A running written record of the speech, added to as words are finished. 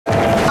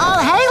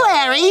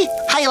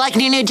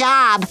liking your new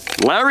job?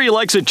 Larry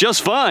likes it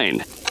just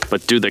fine.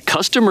 But do the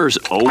customers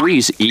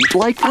always eat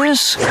like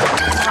this?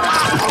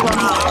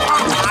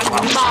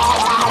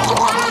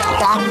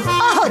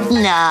 Oh,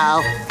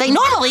 no. They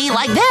normally eat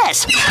like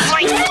this.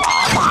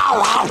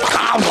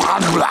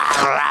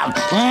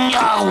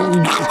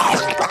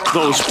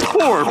 Those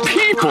poor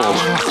people.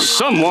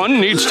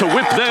 Someone needs to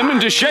whip them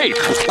into shape.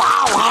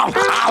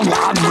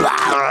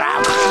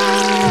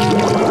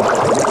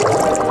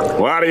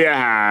 What do you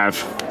have?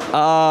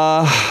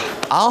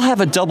 I'll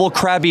have a double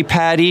Krabby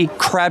Patty,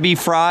 Krabby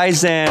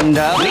Fries, and,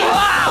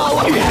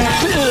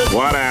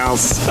 What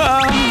else?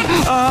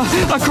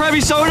 a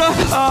Krabby Soda,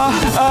 a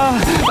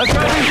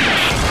Krabby...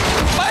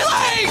 My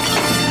leg!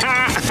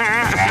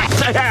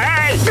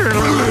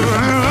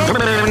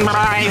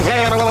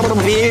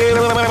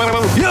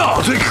 Yeah,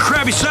 I'll take a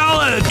Krabby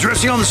salad,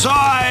 dressing on the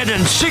side,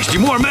 and 60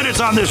 more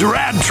minutes on this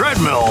rad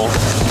treadmill.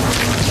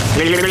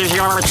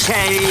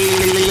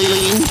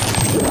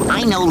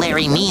 I know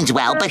Larry means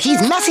well, but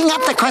he's messing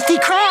up the Krusty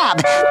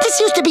Krab. This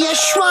used to be a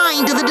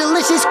shrine to the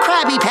delicious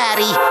Krabby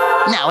Patty.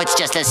 Now it's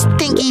just a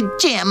stinky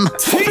gym.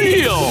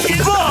 Feel the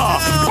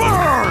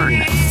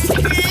burn!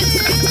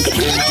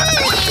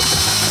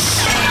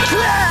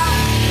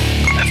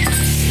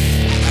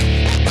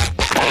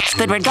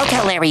 Squidward, go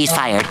tell Larry he's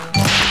fired.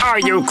 Are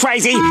you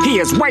crazy? He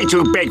is way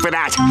too big for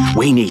that.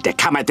 We need to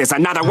come at this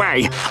another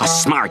way. A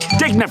smart,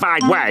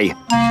 dignified way.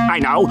 I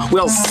know,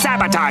 we'll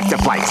sabotage the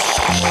place.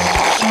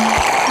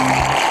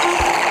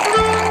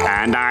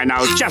 And I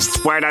know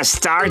just where to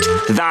start.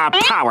 The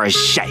power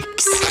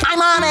shakes.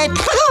 I'm on it.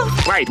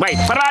 Wait,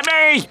 what about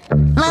me?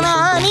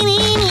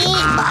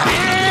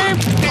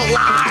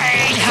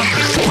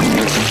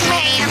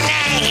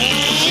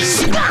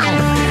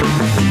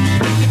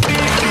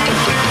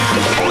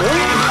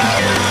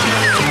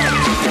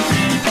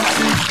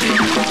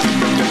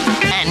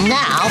 And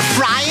now,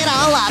 fry it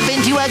all up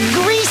into a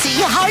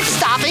greasy,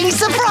 heart-stopping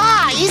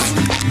surprise.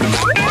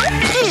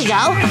 Here you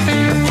go.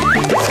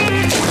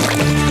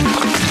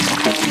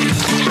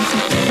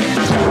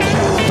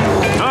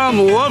 I'm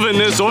loving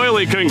this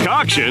oily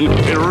concoction.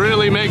 It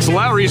really makes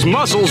Larry's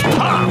muscles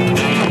pop.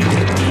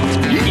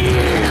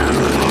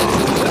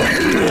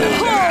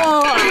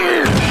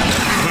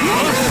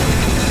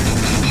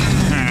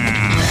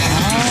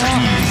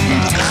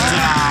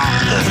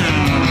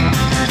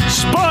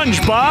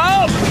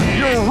 SpongeBob,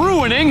 you're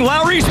ruining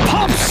Larry's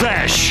pump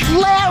sesh.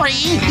 Larry,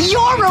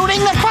 you're ruining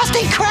the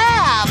Krusty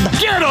Krab.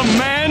 Get him,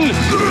 men!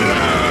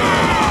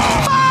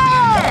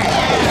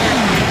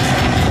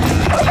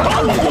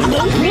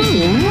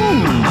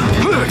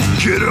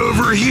 Get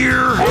over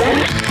here.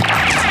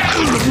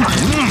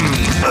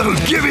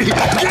 Gimme!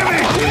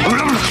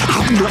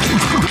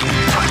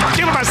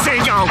 Give him a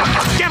single.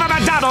 Give him a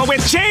double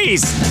with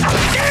cheese.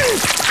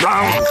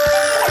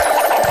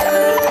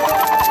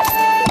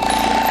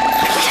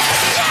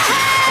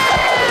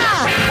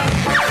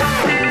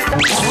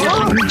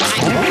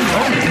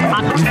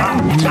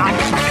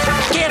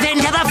 Give in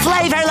to the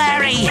flavor,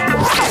 Larry.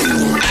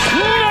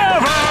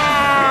 Never!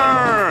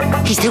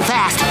 He's too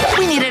fast.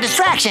 We need a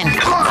distraction.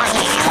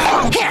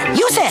 Here,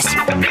 use this.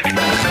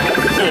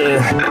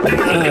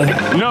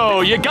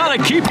 No, you gotta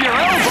keep your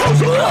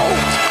elbows.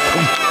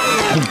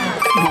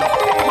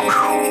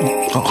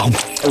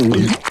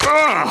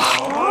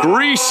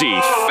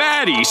 Greasy,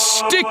 fatty,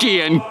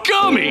 sticky, and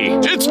gummy.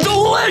 It's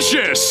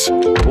delicious!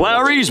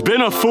 Larry's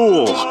been a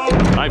fool.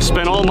 I've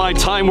spent all my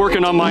time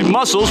working on my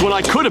muscles when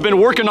I could have been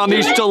working on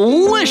these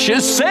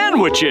delicious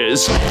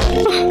sandwiches.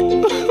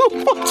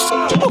 What's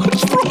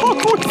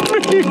wrong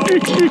with me?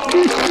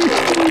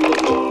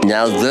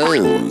 Now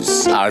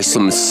those are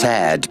some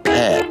sad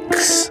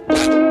pecs.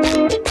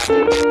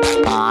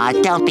 Aw,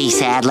 don't be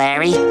sad,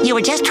 Larry. You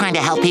were just trying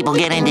to help people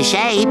get into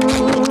shape.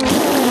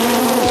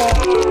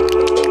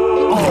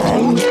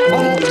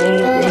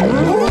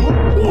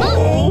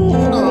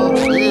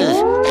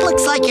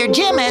 Looks like your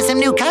gym has some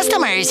new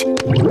customers.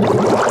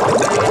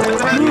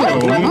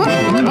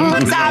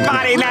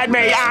 Somebody let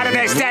me out of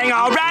this thing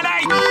already!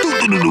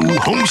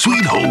 Home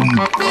sweet home.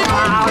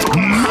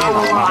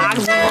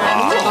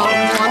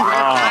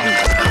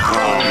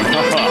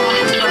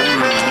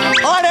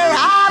 Order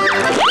up!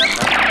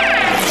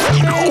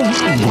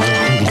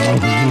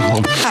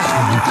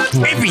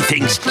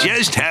 Everything's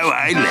just how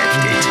I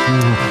left it.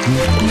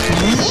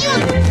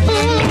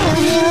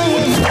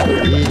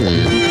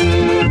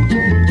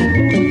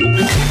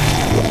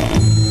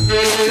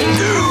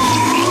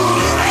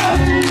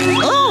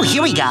 Oh,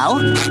 here we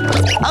go.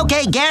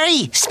 Okay,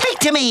 Gary, speak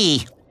to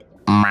me.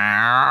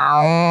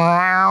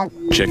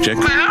 Check.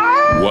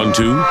 1,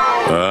 2.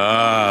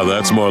 Ah,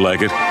 that's more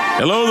like it.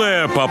 Hello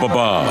there, Papa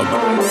Bob.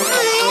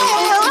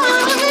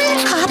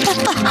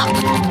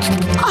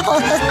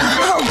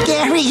 Oh,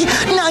 Gary,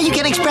 now you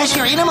can express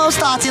your innermost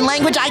thoughts in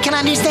language I can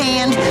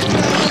understand.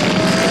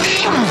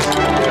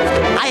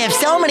 I have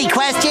so many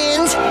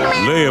questions.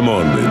 Lay 'em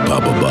on me,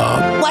 Papa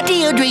Bob. What do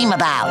you dream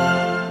about?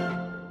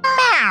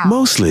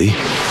 Mostly,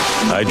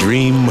 I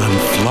dream I'm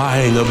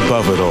flying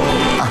above it all,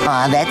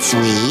 Aw, that's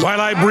sweet.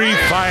 while I breathe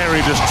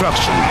fiery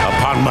destruction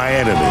upon my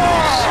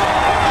enemies.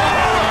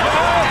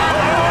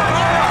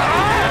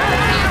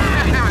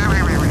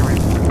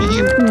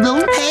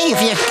 Hey,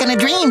 if you're gonna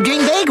dream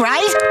big,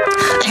 right?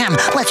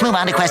 Let's move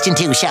on to question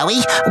 2, shall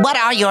we? What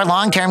are your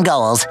long-term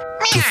goals?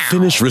 To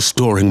finish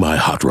restoring my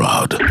hot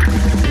rod.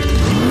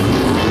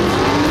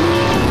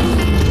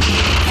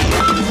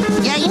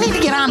 Yeah, you need to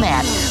get on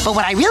that. But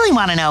what I really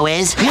want to know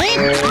is,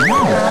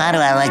 how do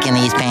I look in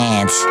these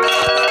pants?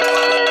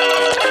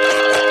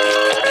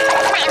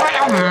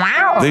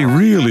 They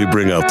really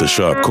bring out the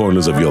sharp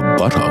corners of your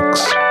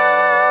buttocks.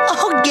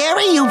 Oh,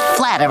 Gary, you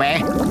flatterer.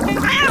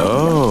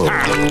 Oh,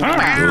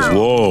 those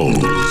walls,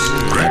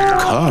 that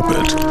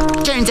carpet.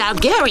 Turns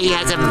out Gary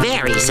has a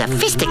very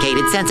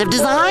sophisticated sense of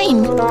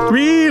design.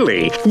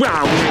 Really?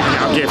 Well, maybe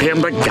I'll give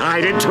him the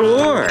guided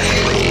tour.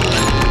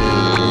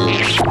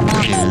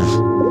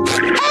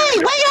 Hey,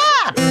 wait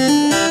up!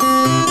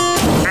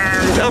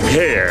 And up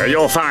here,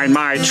 you'll find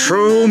my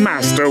true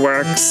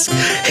masterworks,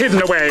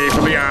 hidden away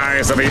from the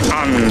eyes of the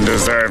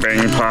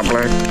undeserving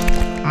public.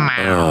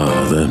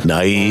 Ah, the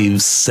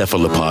naive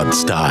cephalopod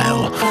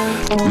style.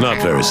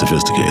 Not very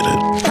sophisticated.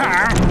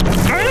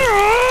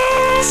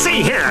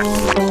 See here.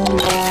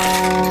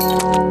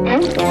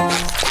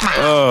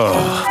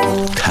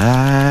 Oh,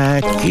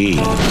 tacky.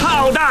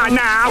 Hold on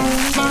now.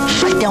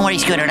 Don't worry,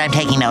 Squidward, I'm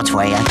taking notes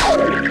for you.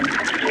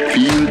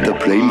 Feel the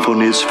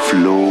playfulness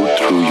flow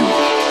through you.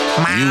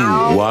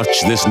 You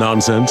watch this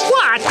nonsense?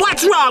 What?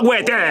 What's wrong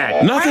with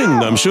it?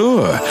 Nothing, I'm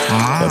sure.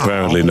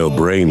 Apparently no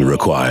brain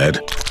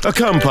required.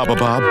 Come, Papa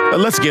Bob.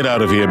 Let's get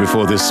out of here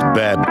before this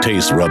bad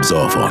taste rubs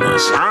off on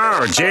us.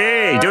 Oh,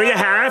 gee, do you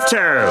have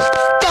to?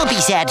 Don't be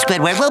sad,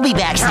 Squidward. We'll be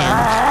back soon.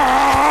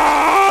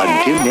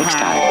 Until next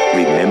time,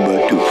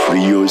 remember to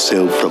free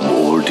yourself from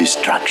all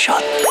distraction.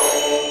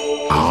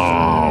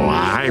 Oh,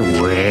 I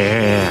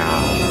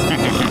will.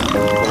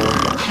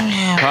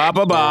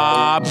 Papa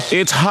Bob,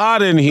 it's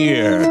hot in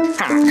here.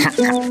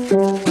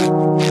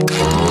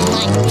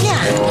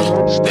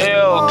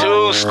 Still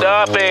too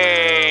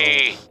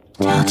stuffy.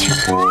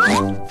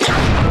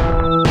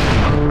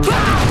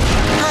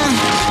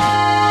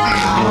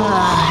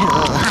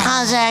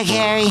 How's that,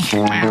 Gary?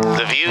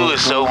 The view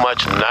is so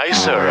much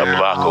nicer a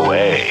block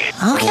away.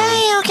 Okay.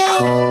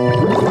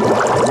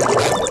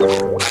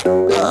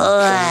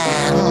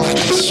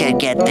 Should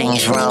get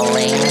things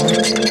rolling.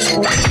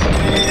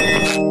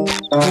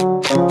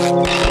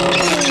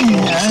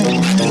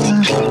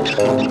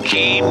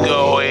 Keep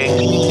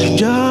going.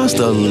 Just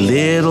a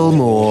little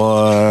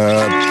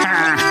more.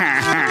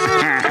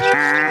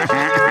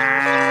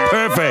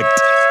 Perfect.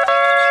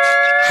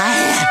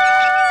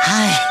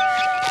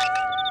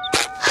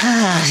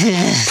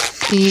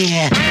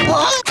 Yeah.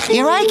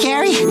 You're right,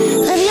 Gary.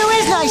 The view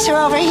is nicer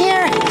over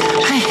here.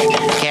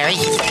 Gary?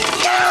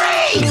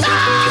 Gary!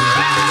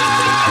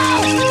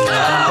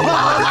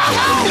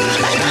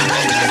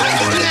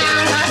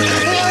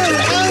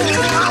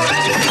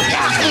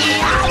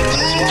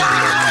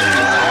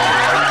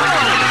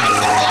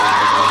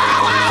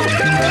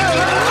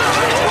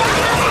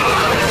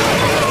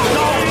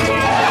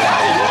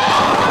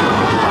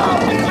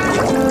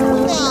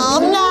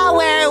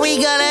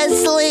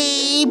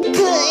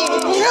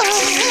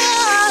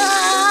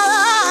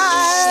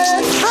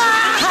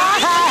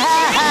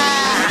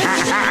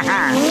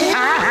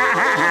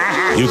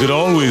 You could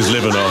always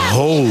live in a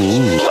hole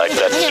like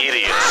that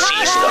idiot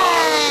sea star.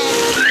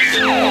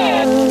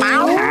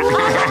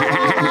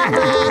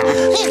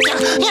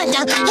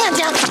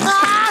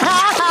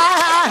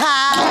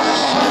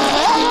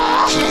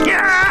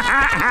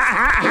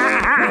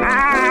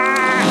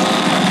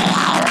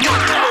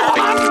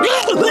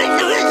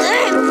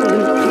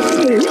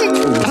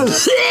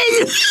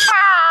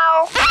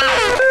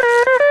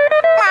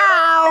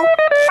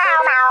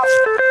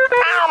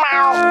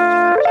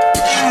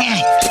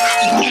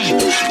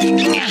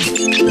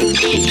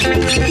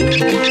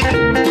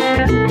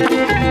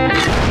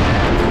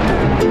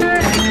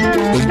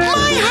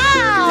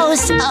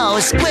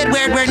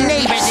 Squidward, we're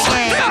neighbors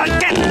again.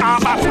 Get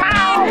off of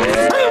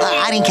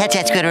I didn't catch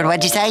that, Squidward.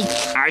 What'd you say?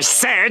 I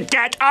said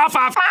get off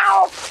of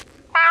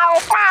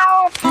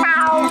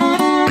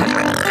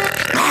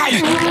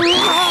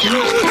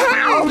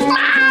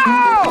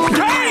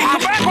Hey, come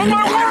back with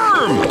my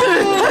worm!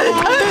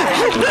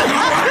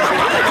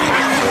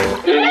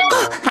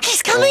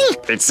 He's coming!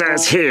 It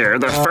says here,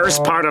 the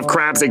first part of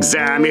Krabs'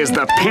 exam is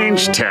the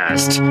pinch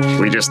test.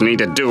 We just need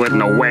to do it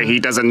in a way he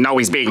doesn't know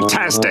he's being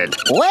tested.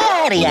 Where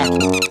are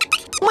you?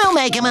 We'll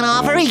make him an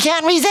offer he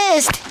can't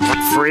resist.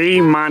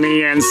 Free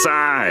money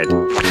inside.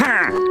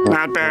 Huh,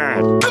 not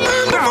bad. Come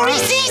on before he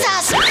sees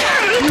us!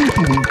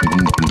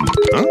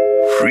 Huh?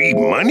 Free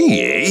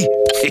money, eh?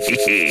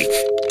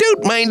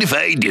 Don't mind if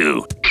I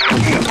do.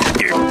 I'm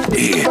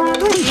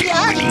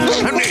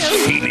not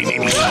stealing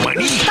any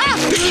money.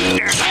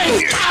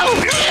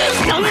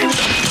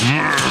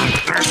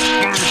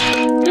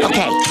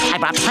 Okay, I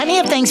brought plenty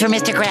of things for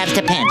Mr. Krabs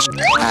to pinch.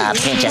 A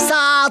pinch of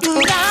salt.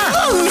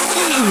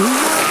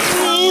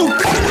 Me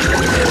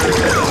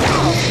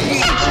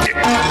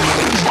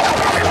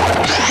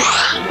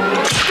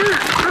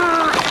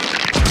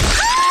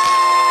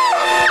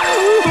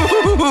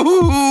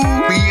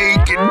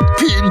aching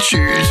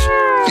pinchers,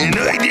 and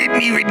I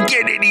didn't even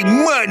get any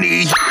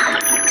money.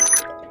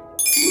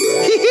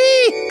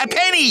 A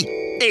penny!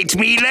 It's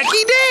me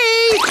lucky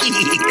day!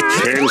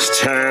 Pinch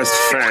test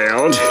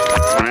failed.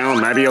 Well,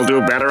 maybe you'll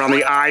do better on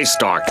the eye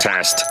stalk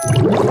test.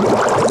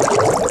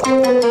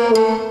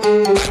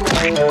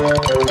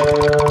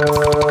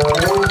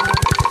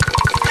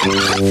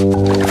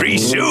 Free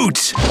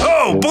suits!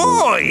 Oh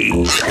boy!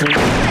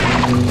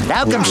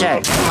 Welcome,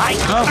 sir.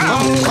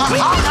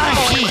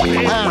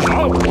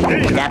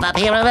 Step up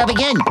here and we'll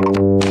begin.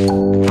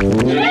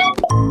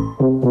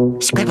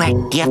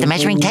 Squidward, do you have the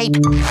measuring tape?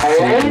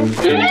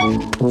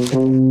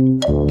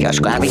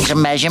 Just grabbing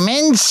some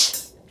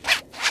measurements.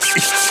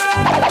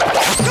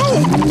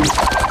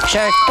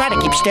 Sir, try to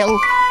keep still.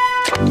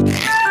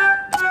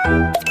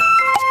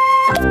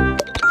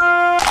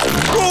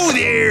 Oh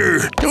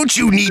there! Don't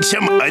you need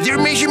some other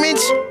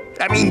measurements?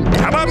 I mean,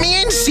 how about me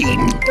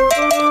inseam?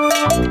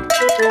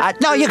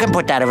 No, you can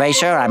put that away,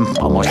 sir. I'm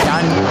almost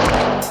done.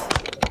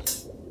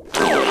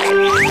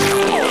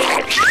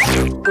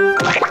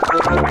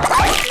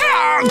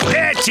 Oh,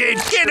 that's it!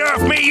 Get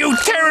off me, you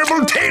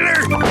terrible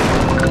tailor!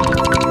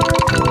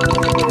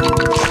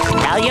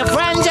 Tell your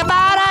friends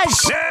about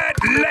us! Not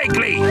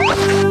likely!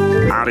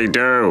 Howdy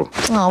do.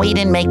 Oh, he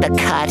didn't make the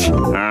cut.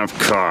 Of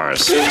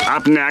course.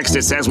 Up next,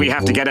 it says we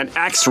have to get an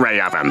X-ray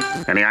of him.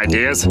 Any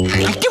ideas?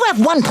 I do have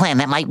one plan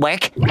that might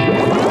work.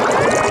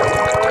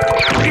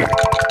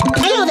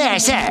 You there,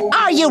 sir.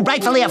 Are you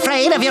rightfully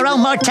afraid of your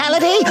own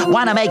mortality?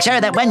 Want to make sure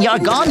that when you're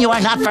gone, you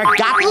are not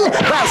forgotten?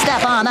 Well,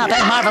 step on up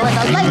and marvel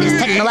at the latest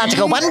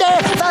technological wonder,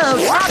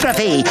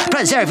 photography.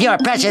 Preserve your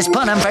precious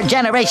punum for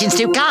generations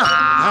to come.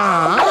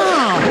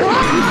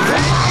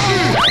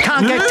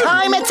 Conquer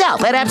time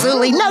itself at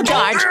absolutely no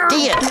charge to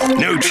you.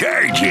 No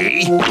charge,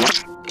 eh?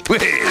 Well,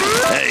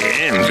 I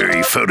am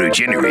very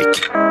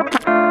photogenic.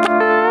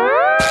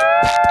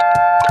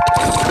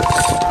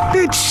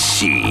 Let's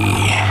see.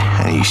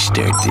 How do you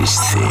start this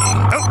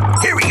thing? Oh,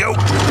 here we go.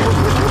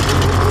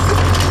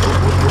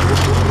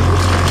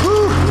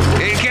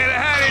 It's kinda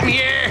hot in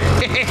here.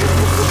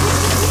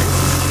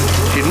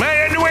 Should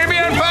my underwear be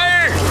on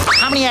fire?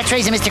 How many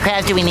X-rays of Mr.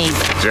 Krabs do we need?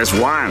 Just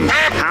one.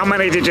 How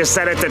many did you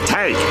set it to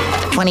take?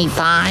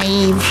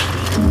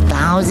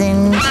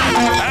 25,000.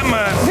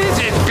 This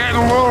is kind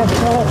of low.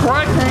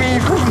 What?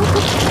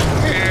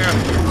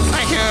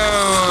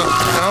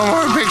 No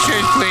more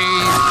pictures,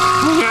 please.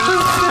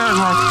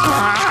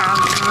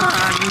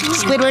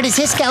 Squidward, is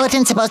his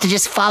skeleton supposed to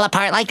just fall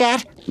apart like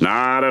that?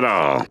 Not at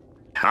all.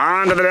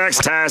 On to the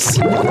next test.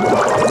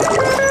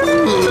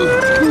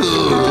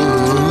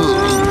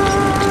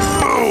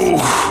 Oh,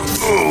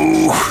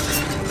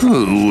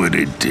 what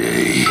a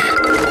day.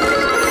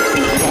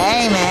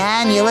 Hey,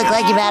 man, you look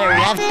like you've had a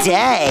rough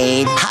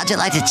day. How'd you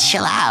like to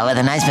chill out with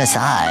a nice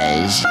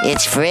massage?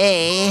 It's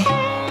free.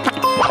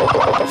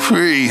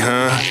 Free,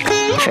 huh?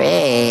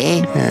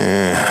 Free.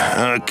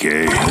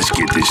 Okay, let's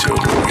get this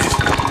over with.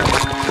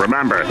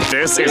 Remember,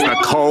 this is the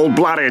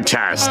cold-blooded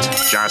test.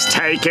 Just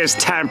take his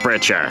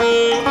temperature.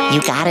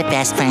 You got it,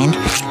 best friend.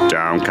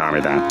 Don't call me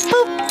that.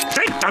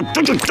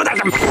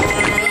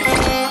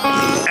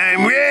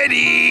 I'm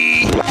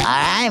ready. All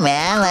right,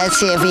 man, let's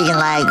see if we can,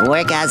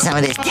 work out some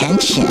of this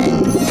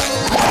tension.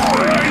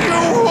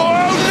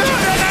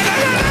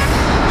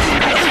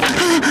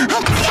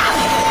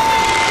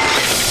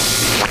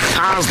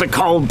 How's the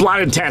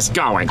cold-blooded test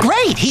going?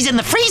 Great, he's in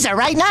the freezer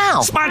right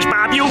now.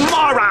 SpongeBob, you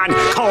moron!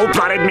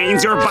 Cold-blooded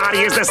means your body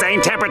is the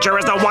same temperature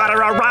as the water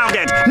around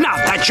it, not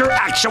that you're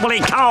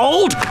actually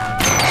cold!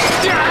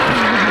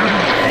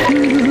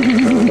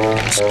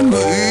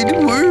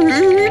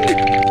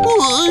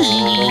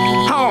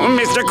 Oh,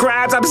 Mr.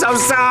 Krabs, I'm so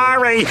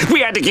sorry.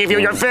 We had to give you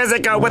your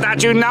physical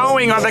without you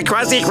knowing, or the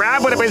Krusty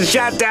Krab would have been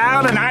shut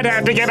down and I'd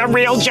have to get a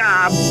real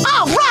job.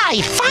 All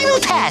right, final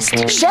test.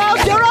 Show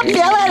your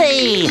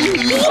ability.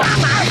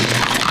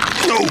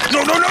 No.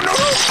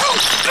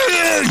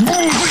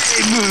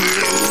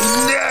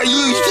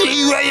 You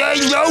see, I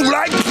don't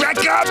like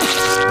backup.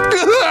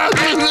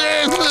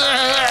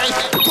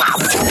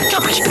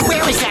 Gosh,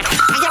 where is that?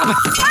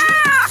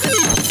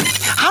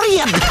 How do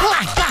you...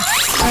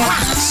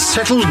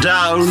 Settle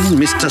down,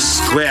 Mr.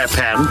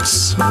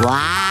 SquarePants.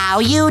 Wow,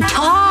 you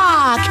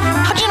talk.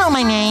 How'd you know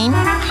my name?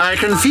 I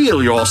can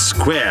feel your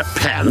square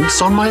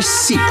pants on my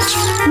seat.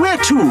 Where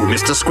to,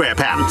 Mr.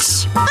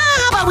 SquarePants?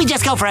 How about we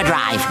just go for a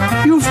drive?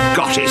 You've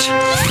got it.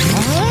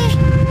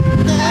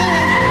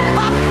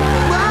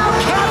 Whoa,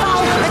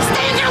 careful!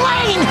 Stay in your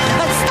lane!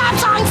 Stop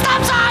sign!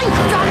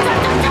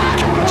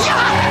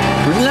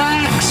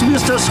 Relax,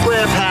 Mr.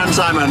 SquarePants.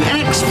 I'm an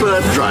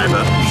expert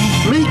driver.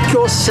 Make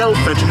yourself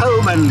at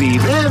home and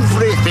leave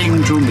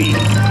everything to me.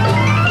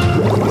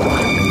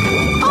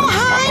 Oh,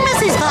 hi,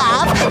 Mrs.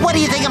 Bob. What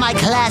do you think of my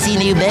classy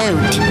new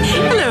boot?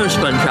 Hello,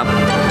 SpongeBob.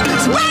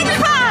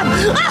 SpongeBob!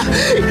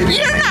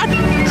 You're not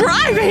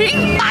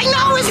driving! I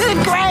know, isn't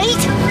it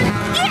great?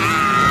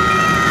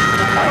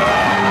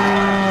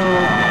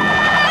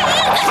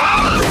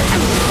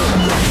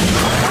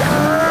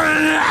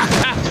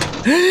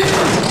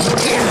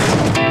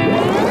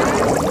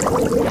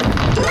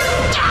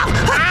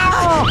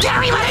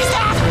 Gary, what is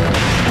that?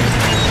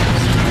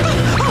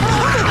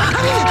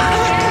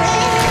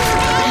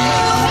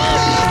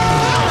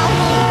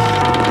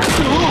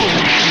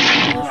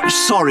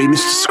 Sorry,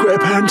 Mr.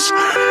 SquarePants.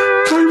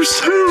 I'm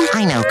so...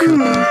 I know, Coop.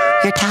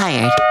 You're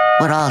tired.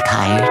 We're all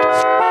tired.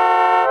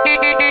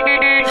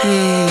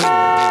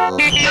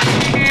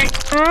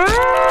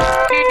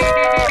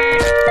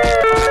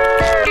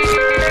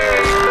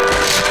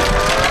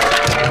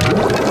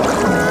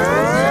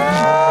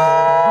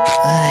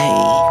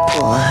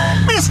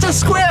 Mr.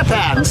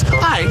 SquarePants,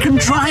 I can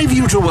drive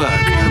you to work.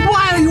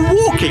 Why are you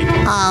walking?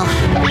 Oh,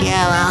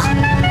 yeah, well,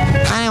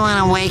 I didn't want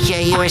to wake you.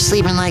 You were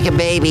sleeping like a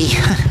baby.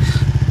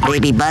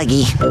 Baby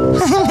Buggy.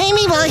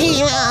 Baby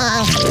Buggy.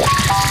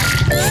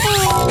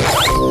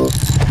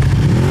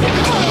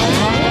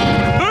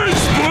 Hey,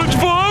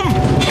 SpongeBob!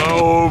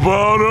 How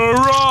about a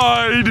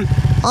ride?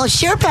 Oh,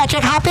 sure,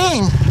 Patrick. Hop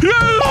in.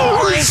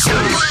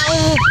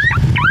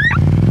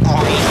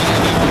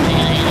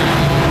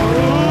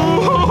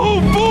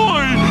 Oh,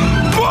 boy!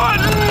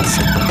 Buttons!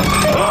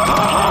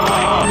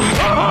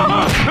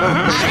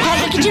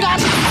 Patrick, could you not?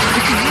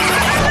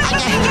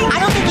 I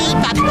don't think he...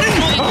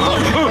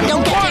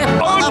 Don't get there.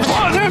 All over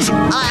there.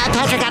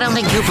 Patrick, I don't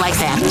think Coop likes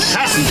that.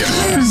 Passenger,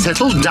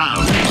 settle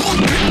down.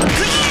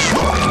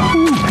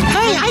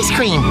 Hey, ice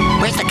cream.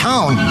 Where's the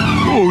cone?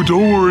 Oh,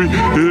 don't worry.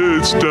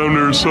 It's down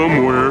there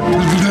somewhere.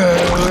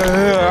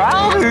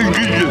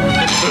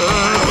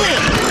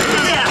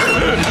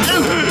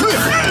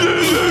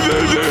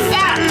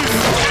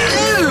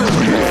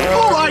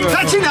 All right,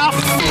 that's enough.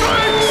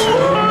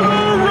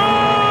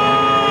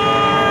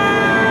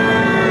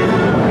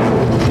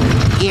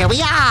 Here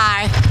we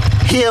are.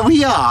 Here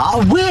we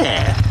are.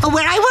 Where?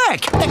 Where I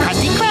work. The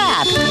Krusty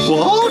Krab.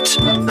 What?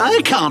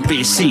 I can't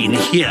be seen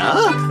here.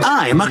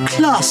 I'm a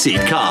classy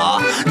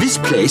car. This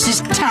place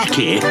is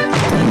tacky.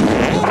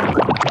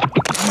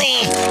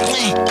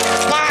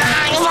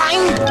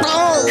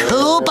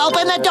 Coop,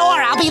 open the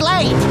door. I'll be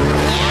late.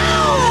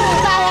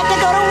 I have to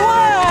go to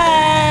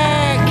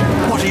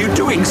work. What are you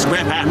doing,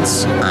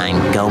 SquarePants?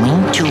 I'm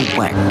going to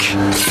work.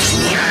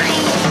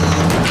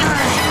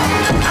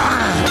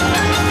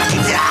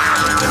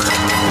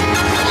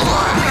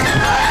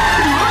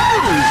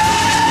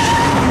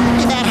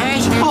 Did that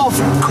hurt? Of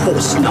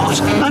course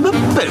not. I'm a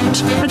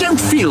boat. I don't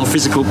feel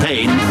physical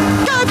pain.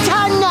 Good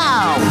to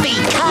know,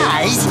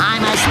 because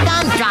I'm a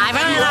stunt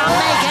driver and I'm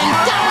making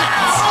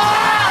donuts.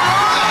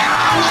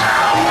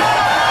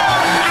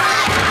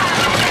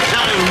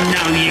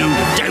 No, you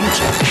don't.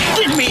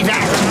 Give me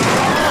that.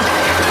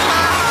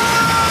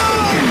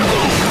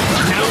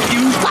 No,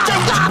 you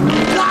don't.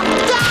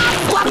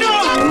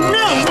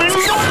 No, we're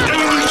not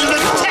going to the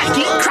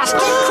tacky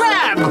Krusty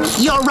Krab.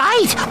 You're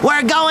right.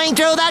 We're going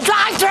through the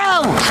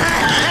drive-thru.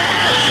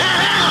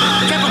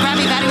 Triple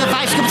Krabby Patty with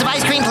 5 scoops of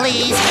ice cream,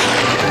 please.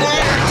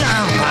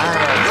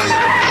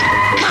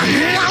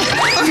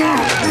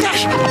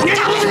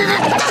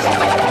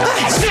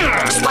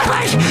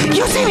 Squidward,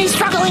 you see me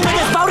struggling with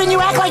this boat and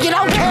you act like you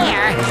don't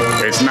care.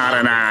 It's not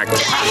an act.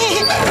 I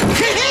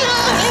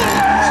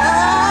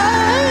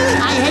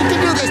hate to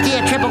do this to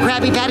you, Triple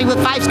Krabby Patty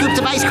with 5 scoops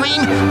of ice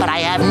cream, but I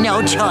have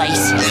no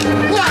choice.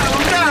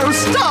 No,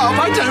 stop.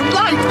 I don't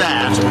like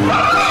that.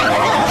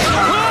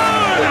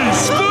 Hey,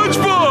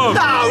 SpongeBob!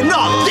 No,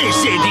 not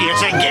this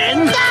idiot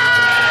again.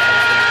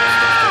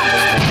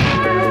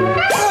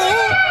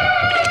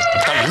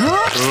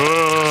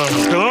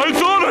 I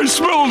thought I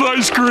smelled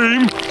ice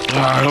cream.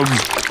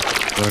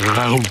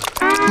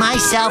 My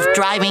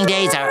self-driving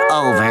days are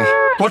over.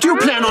 What do you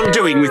plan on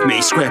doing with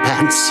me,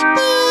 SquarePants?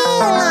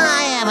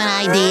 I have an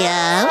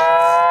idea.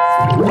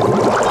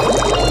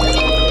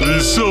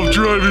 These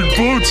self-driving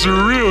boats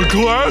are real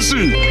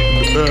classy.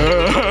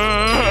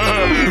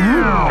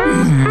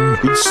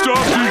 It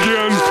stopped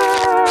again.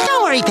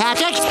 Don't worry,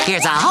 Patrick.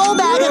 Here's a whole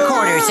bag of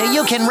quarters so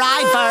you can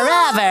ride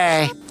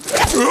forever.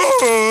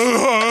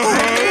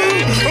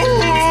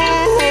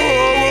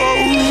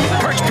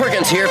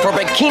 Here for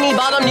Bikini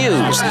Bottom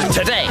News.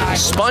 Today,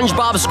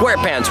 SpongeBob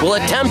SquarePants will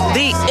attempt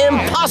the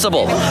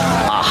impossible,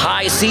 a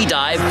high sea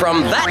dive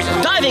from that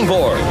diving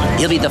board.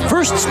 He'll be the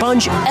first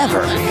sponge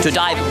ever to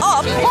dive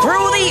up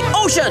through the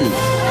ocean.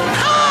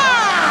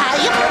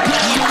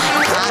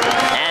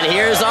 And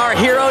here's our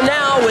hero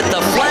now with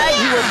the flag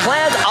he will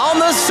plant on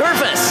the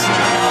surface.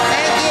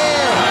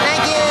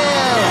 Thank you.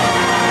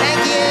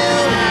 Thank you.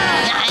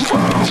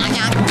 Thank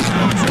you.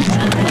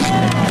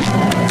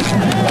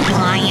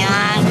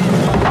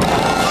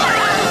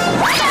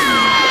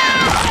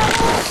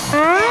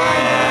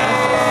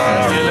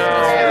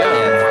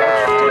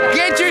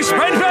 Get your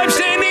SpongeBob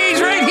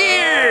standees right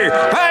here!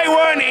 Buy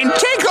one and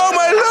take home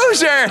a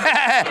loser!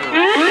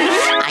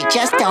 I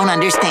just don't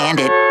understand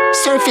it.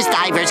 Surf surface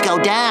divers go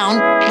down.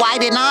 Why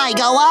didn't I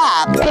go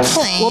up?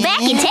 Well,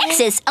 back in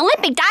Texas,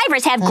 Olympic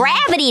divers have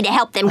gravity to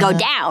help them go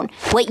down.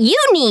 What you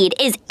need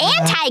is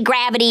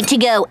anti-gravity to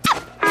go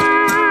up.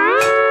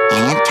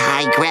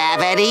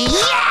 Anti-gravity?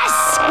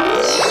 Yes!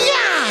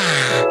 Yeah!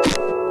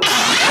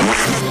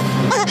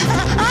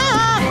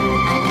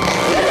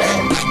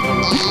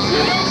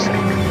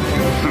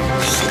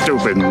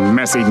 Stupid,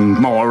 messy,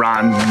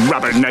 moron,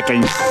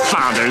 rubbernecking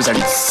fathers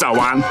and so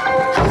on.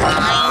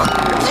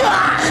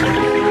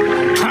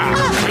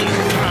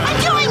 I'm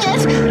doing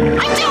it!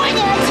 I'm doing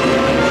it!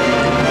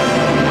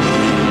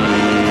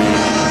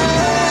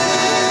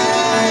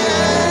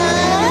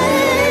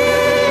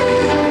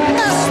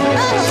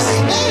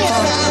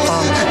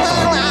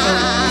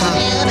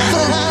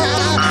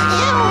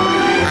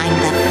 I'm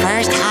the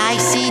first high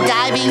sea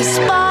diving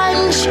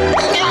sponge!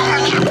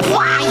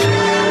 Why?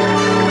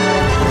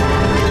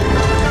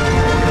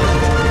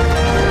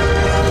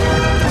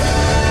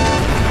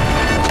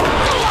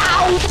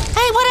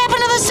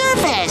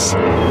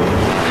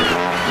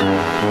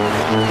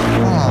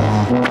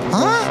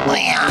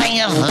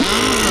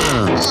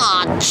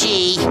 Aw,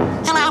 gee.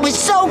 And I was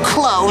so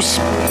close.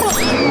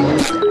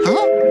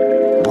 Huh?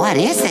 What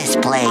is this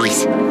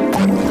place?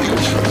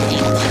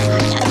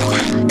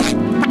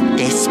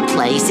 This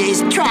place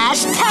is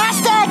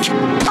trash-tastic!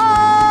 Ow!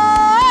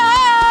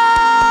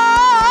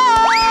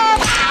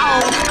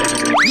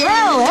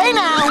 Yo, hey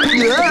now!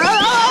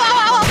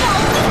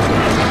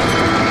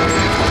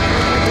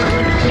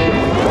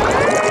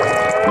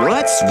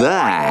 What's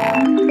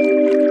that?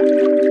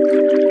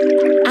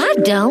 I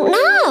don't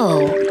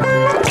know.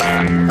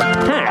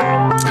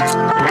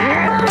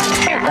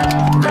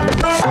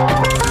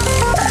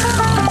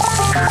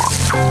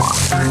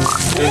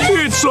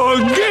 It's a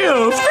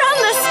gift! From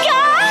the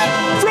sky?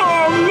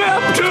 From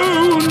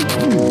Neptune!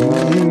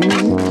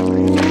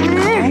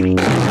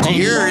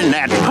 You're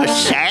not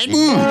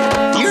Poseidon.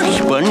 You're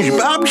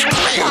SpongeBob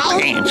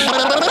SquarePants.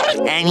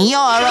 And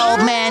you're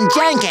Old Man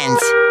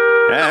Jenkins.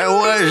 I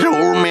was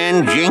Old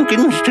Man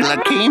Jenkins till I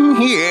came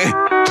here.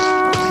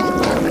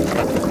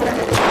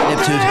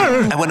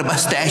 Neptune, I want a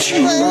mustache.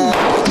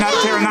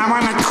 Neptune, I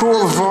want a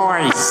cool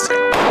voice.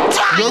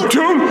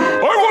 Neptune,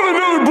 I want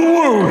another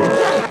balloon!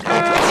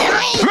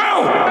 Now!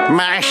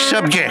 My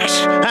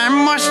subjects, I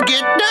must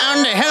get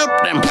down to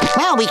help them.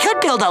 Well, we could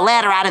build a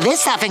ladder out of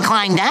this stuff and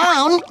climb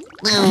down.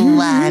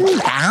 Down?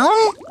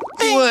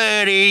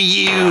 What are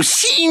you,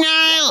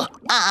 senile?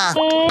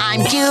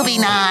 I'm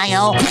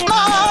juvenile.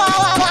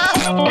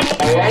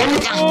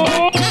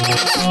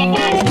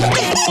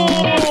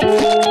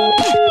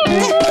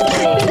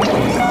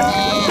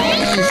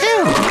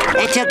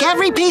 It took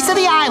every piece of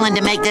the island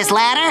to make this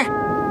ladder.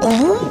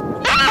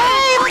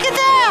 Hey, look at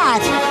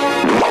that!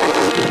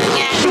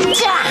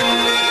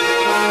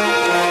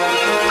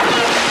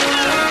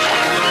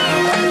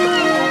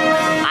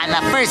 I'm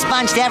the first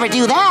sponge to ever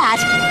do that.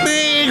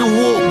 Big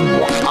whoop.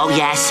 Oh,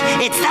 yes,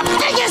 it's the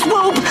biggest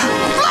whoop.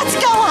 Let's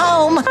go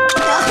home.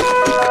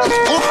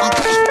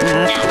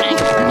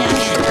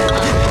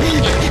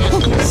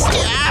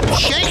 Stop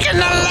shaking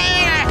the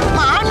ladder.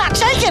 I'm not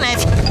shaking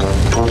it.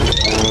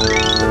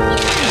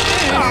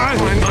 I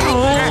think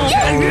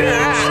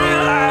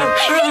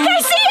I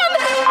see him!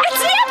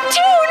 It's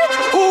Neptune!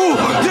 Oh,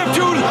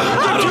 Neptune!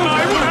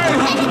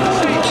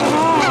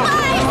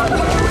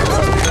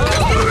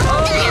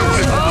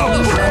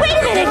 Wait a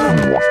minute!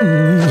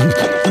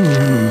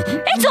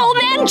 It's Old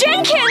Man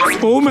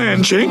Jenkins! Old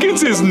Man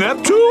Jenkins is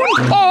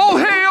Neptune? All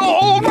hail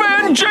Old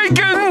Man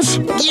Jenkins!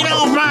 Get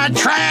off my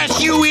trash,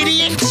 you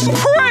idiots!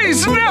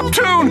 Praise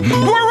Neptune!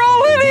 We're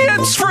all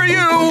idiots for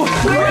you!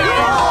 We're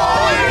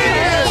all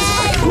idiots!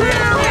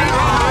 We're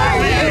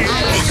all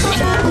idiots!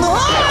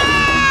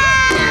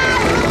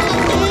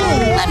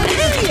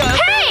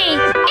 Hey!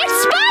 It's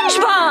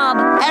SpongeBob!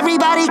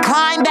 Everybody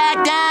climb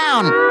back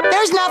down.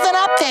 There's nothing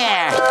up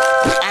there.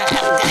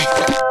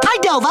 I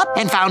dove up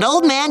and found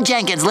Old Man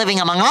Jenkins living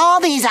among all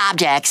these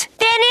objects.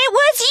 Then it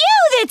was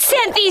you that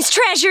sent these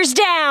treasures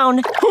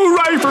down!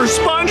 Hooray for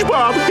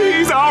SpongeBob!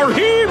 He's our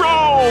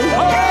hero!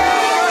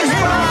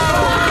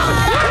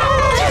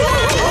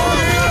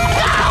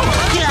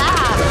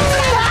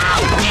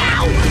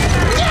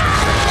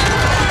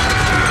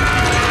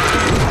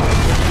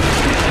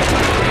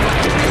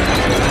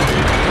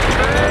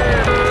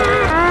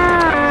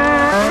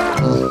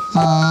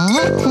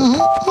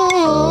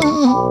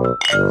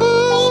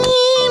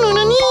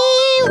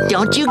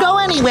 Don't you go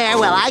anywhere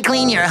while I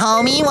clean your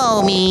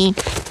homey-womey.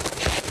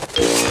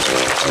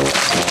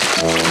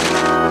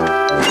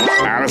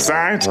 Out of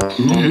sight,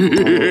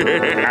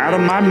 out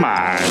of my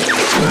mind.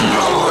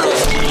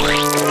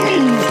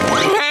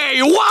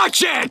 Hey,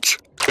 watch it!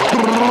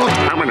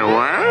 Coming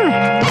away?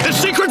 The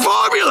secret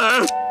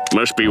formula!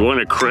 Must be one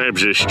of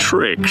Krabs'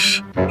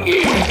 tricks.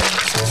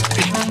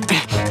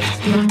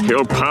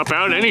 He'll pop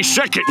out any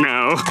second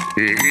now.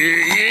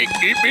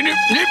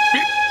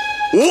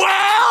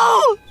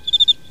 Well?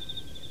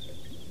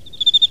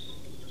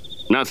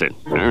 Nothing.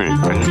 All right.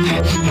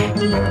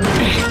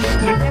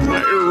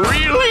 I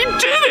really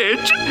did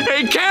it!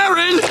 Hey,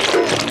 Karen!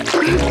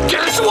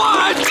 Guess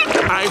what?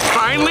 I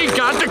finally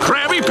got the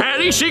Krabby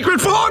Patty secret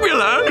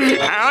formula!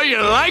 How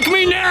you like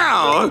me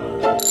now?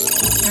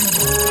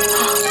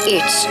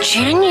 It's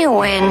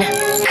genuine.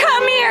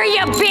 Come here,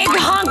 you big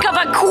hunk of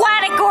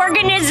aquatic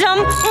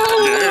organism.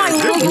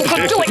 You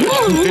can do it.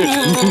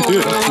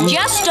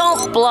 Just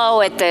don't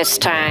blow it this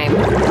time.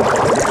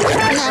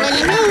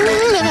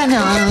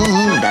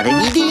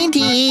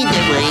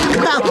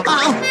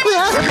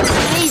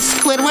 Hey,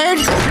 Squidward,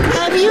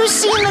 have you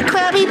seen the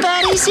Krabby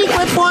Patty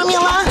secret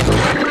formula?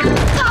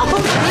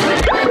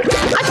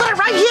 I put it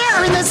right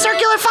here in the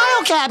circular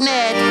file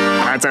cabinet.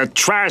 That's a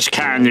trash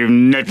can, you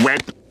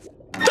nitwit.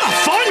 The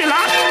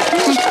formula?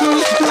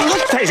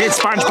 Face it,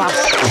 SpongeBob.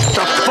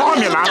 The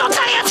formula. Don't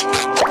say it.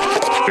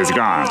 Is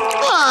gone.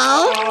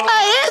 Oh,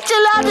 I ain't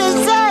allowed to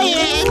say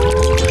it.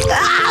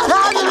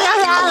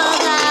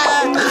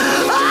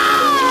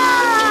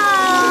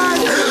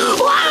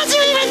 Why would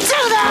you even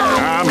do that?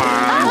 Come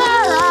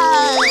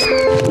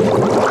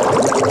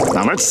on.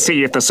 Now let's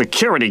see if the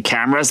security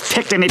cameras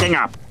picked anything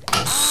up.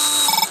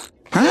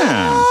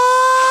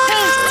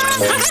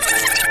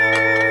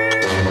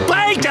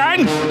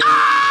 Plankton!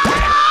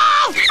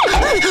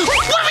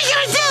 What are we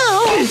gonna do?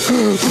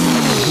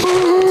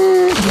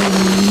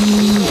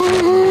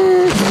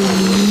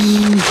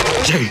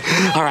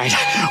 All right,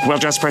 we'll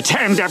just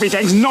pretend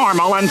everything's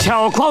normal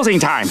until closing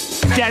time.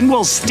 Then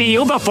we'll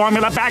steal the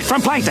formula back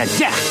from Plankton.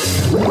 Yeah.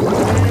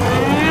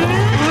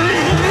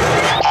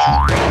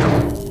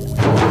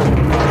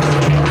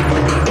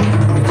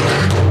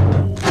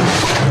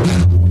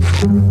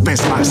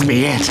 This must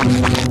be it.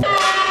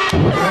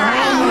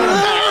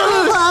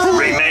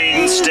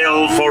 Remain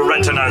still for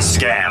retina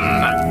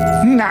scam.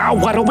 Now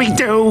what do we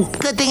do?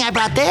 Good thing I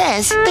brought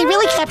this. They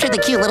really captured the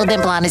cute little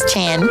dimple on his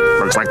chin.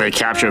 Looks like they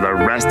captured the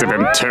rest of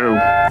him, too.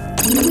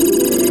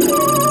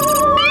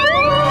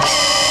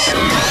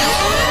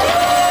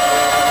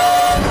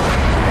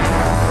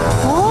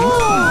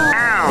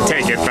 I'll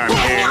take it from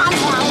here.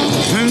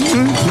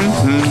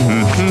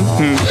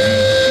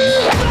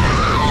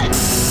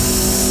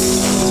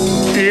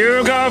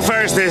 You go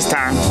first this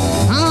time.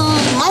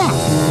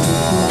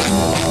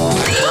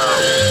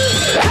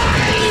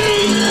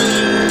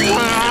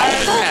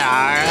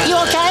 You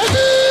okay?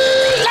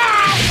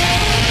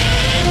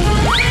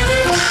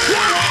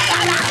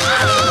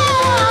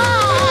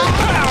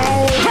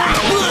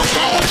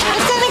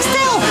 I'm standing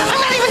still. I'm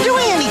not even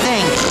doing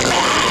anything.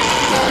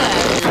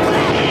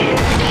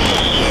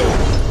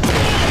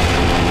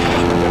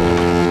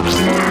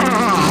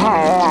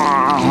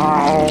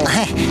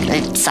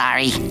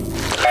 Sorry.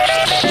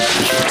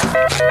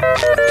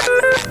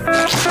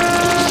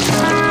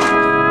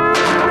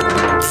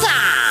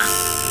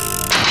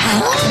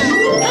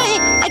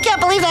 I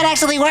can't believe that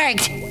actually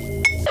worked.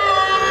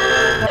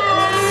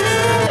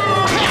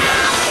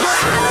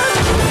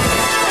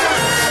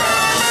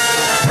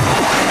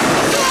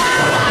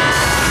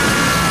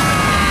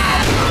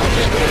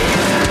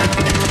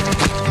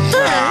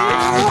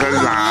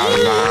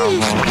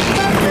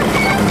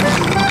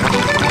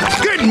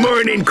 Good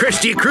morning,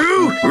 Krusty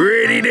Crew.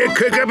 Ready to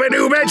cook up a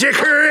new batch of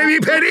Krabby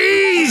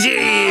Patties?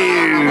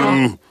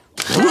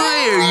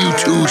 Why are you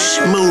two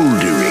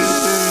smoldering?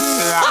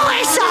 Oh,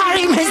 we're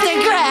sorry, Mr.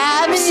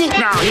 Krabs.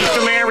 No, he's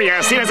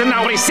delirious. He doesn't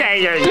know what he's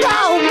saying.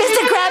 No,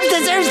 Mr. Krabs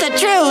deserves the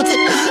truth.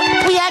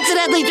 We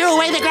accidentally threw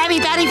away the Krabby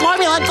Patty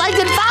formula and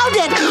Plankton found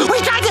it.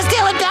 We tried to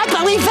steal it back,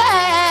 but we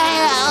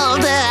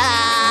failed.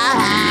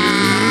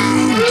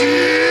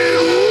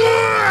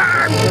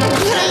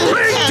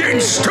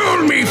 Plankton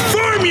stole me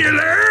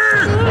formula!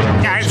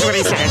 That's what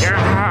he said.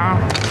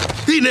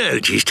 Then I'll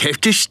just have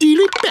to steal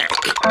it back.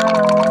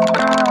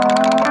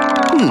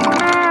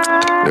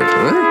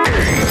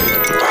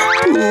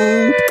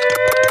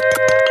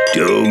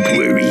 Don't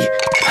worry,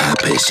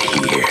 Papa's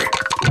here.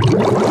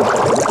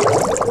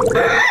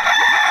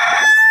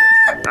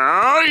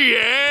 Oh,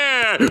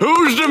 yeah!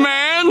 Who's the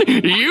man?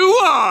 You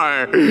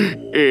are!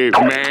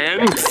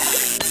 Man.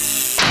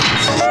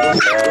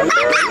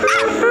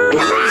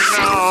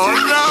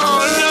 No.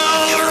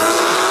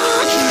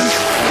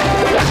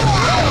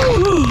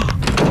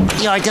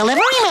 Your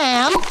delivery,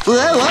 ma'am.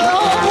 Wow!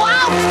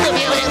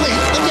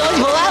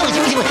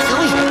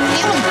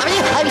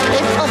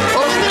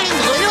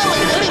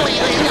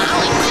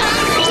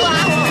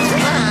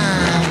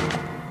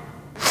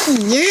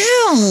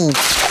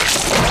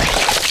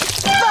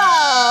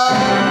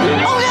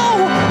 Oh no!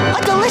 A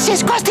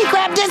delicious Krusty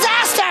Krab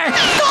disaster!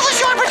 Call the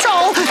Shore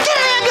Patrol! Get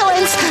an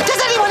ambulance!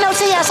 Does anyone know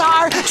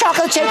CSR?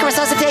 Chocolate shake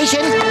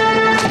resuscitation?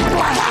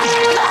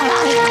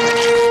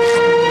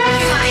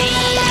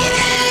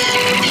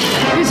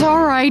 It's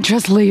all right,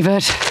 just leave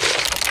it.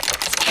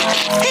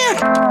 Here,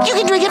 you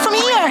can drink it from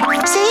here.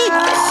 See?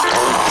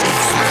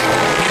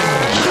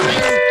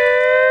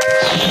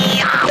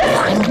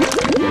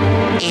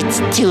 It's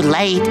too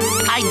late.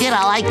 I did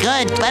all I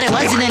could, but it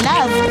wasn't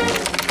enough.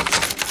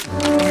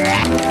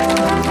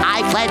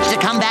 I pledge to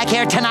come back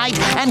here tonight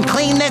and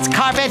clean this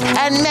carpet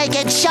and make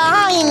it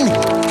shine.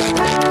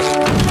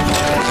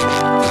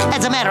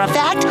 As a matter of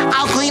fact,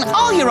 I'll clean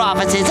all your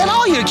offices and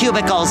all your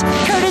cubicles,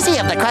 courtesy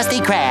of the Krusty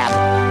Krab.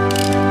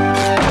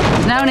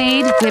 No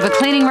need. We have a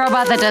cleaning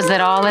robot that does that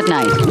all at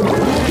night.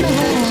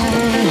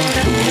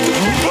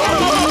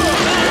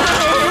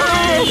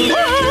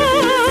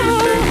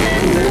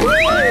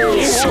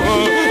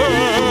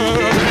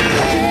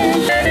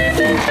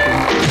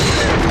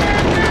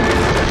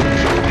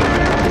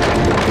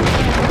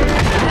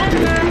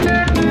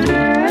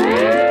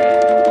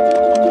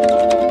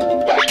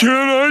 Can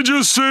I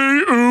just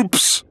say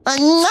oops?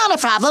 Not a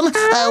problem.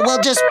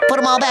 We'll just put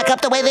them all back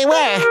up the way they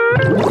were.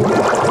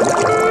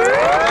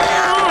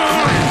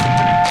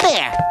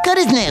 There, good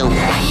as new.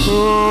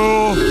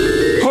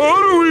 How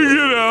do we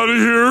get out of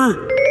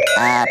here?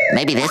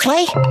 Maybe this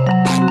way?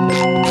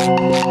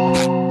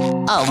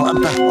 Oh,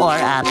 or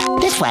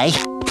this way.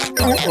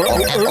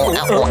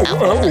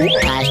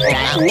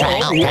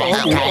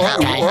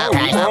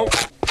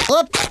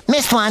 Whoop,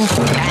 missed one.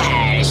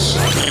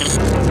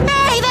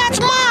 Hey, that's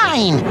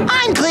mine!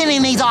 I'm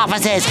cleaning these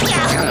offices.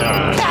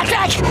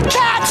 Patrick,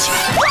 catch!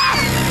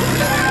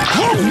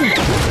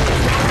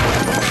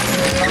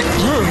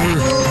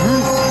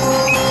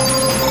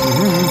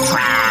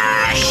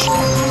 Trash!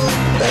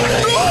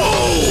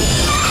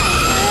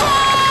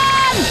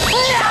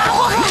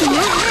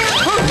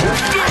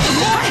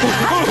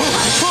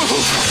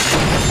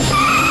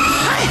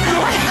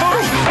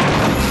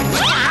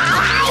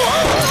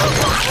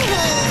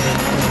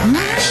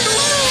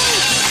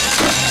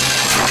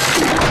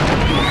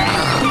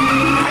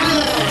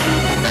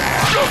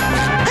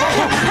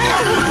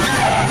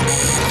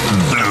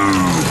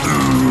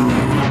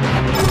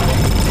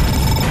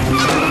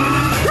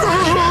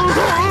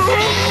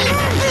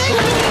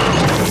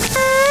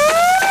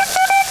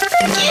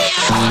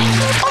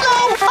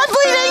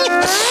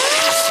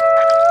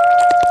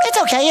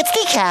 Okay, it's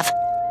decaf.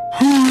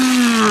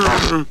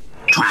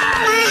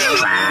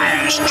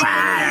 Trash,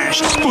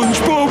 trash.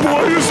 SpongeBob,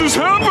 why is this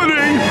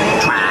happening?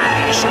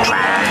 Trash,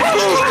 trash,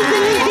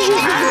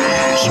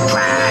 trash,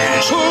 trash.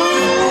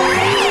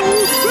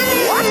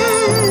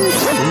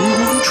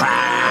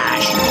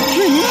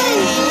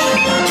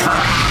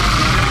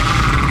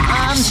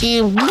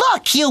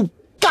 Look, you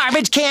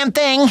garbage can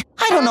thing.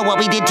 I don't know what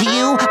we did to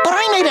you, but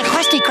I made a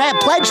Krusty Krab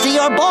pledge to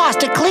your boss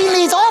to clean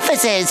these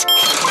offices.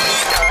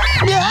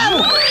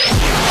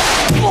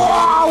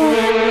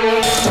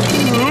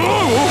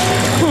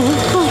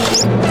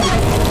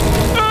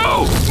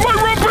 Oh, my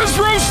rump is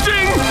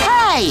roasting!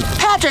 Hey,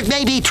 Patrick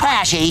may be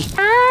trashy,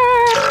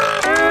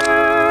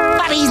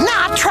 but he's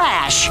not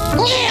trash.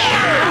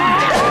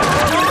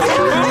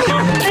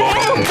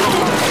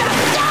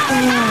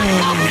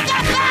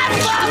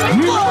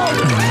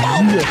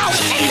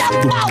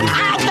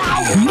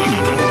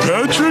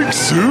 Patrick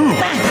soup.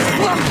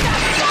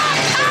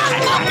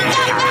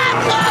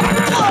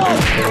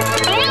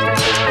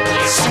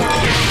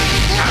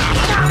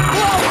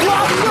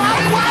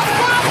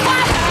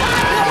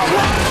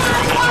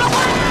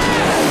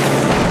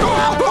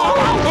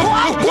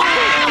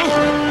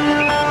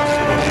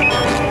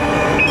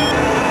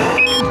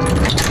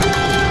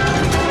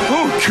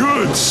 Oh,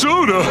 good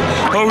soda.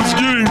 I was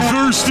getting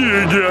thirsty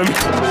again.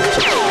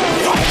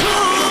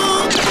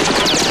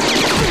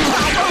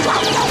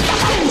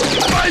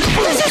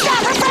 This is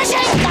not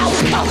refreshing!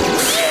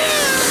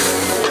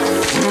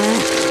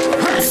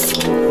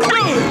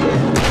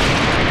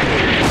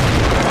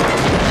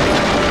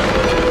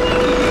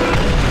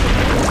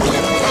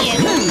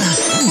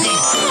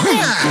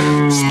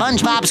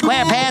 SpongeBob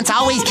SquarePants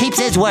always keeps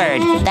his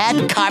word.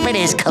 That carpet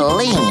is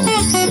clean.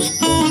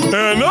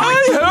 And I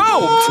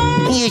helped!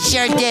 You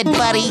sure did,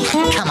 buddy.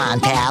 Come on,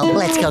 pal.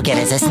 Let's go get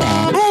us a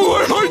snack. Oh,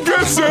 I like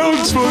that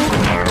sounds fun.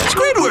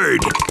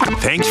 Squidward,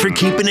 thanks for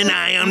keeping an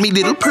eye on me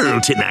little Pearl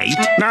tonight.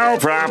 No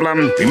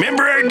problem.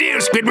 Remember our deal,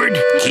 Squidward.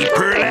 Keep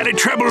Pearl out of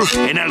trouble,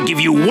 and I'll give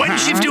you one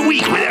shift a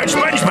week without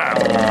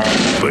SpongeBob.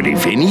 But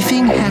if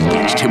anything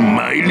happens to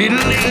my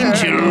little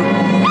angel...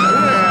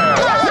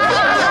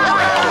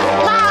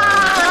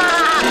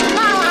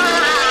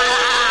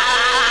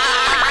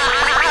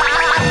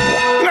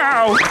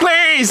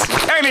 Please!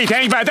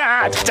 Anything but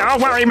that!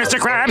 Don't worry, Mr.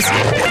 Krabs.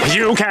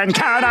 You can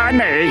count on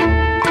me.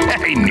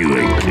 I knew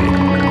it.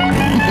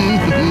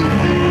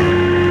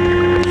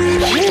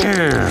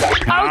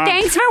 Oh,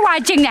 thanks for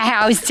watching the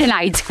house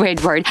tonight,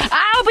 Squidward.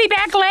 I'll be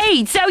back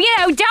late, so,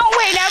 don't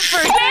wait up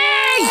for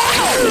me!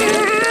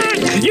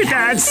 Your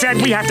dad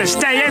said we have to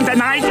stay in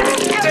tonight.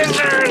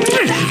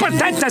 But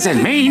that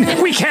doesn't mean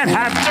we can't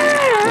have...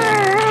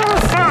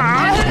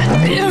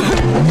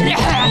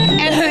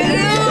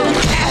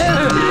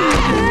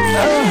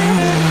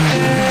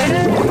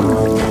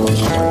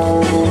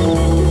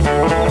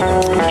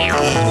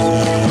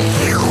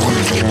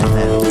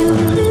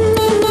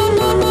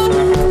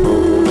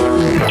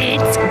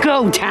 It's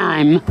go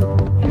time.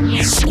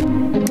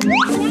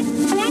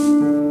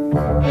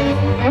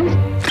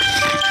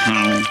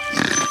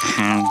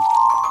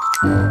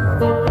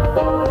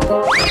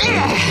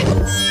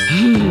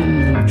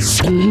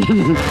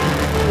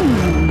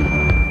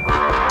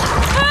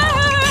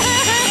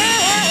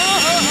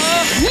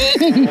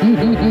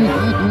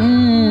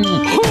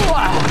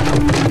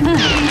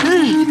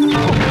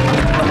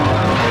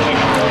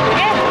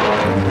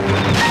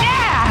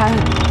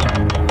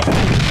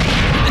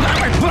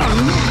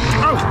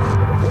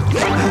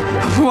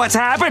 What's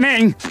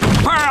happening?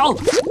 Pearl!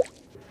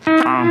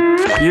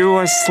 You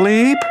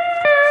asleep?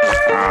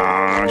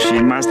 Oh, she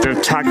must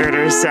have tuckered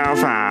herself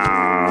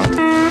out.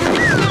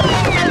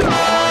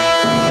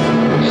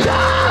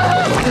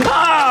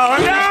 Oh,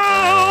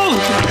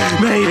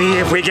 no! Maybe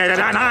if we get it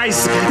on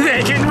ice,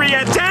 they can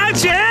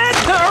reattach it!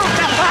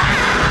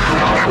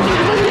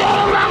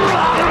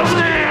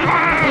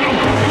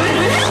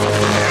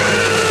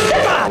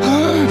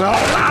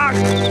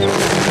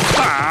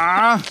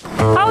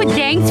 Oh,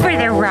 thanks for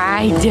the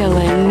ride,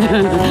 Dylan.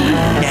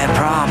 No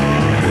problem.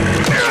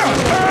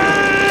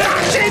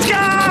 She's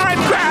gone!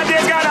 Krabs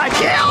is gonna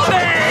kill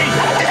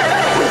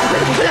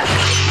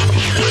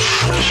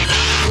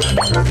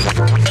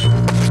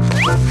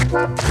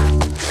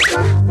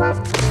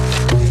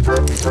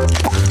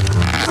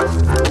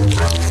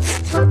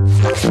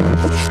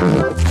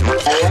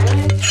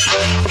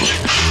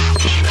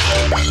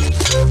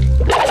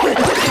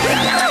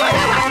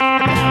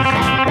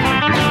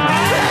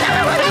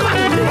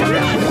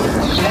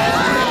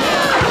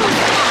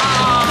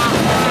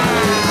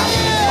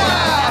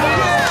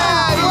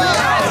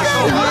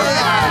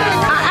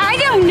I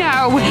don't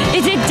know.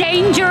 Is it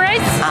dangerous?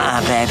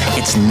 Babe,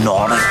 it's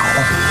nautical.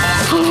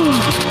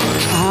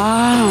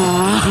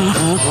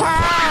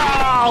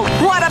 Wow!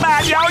 What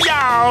about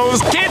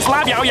yo-yos? Kids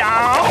love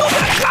yo-yos!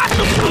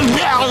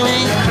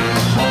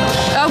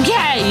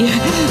 Okay,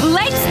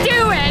 let's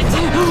do it.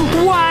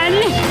 1,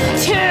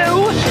 2,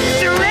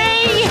 3.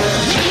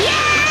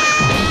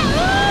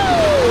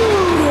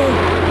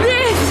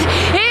 This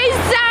is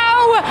so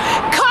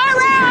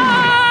correct!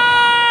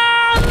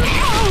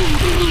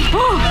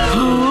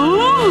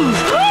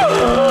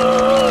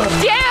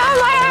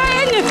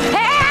 Dylan,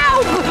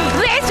 help!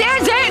 This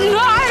isn't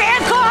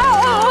nautical!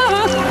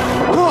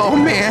 Oh,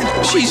 man,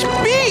 she's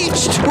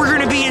beached. We're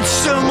gonna be in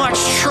so much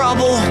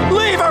trouble.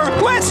 Leave her!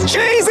 Let's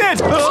cheese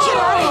it! Oh,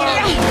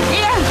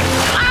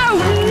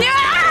 no!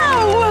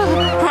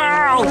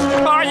 Pearl,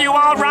 are you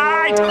all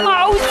right?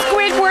 Oh,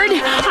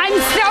 Squidward, I'm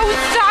so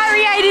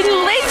sorry I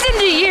didn't listen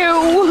to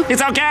you.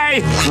 It's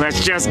okay. Let's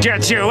just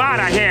get you out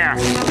of here.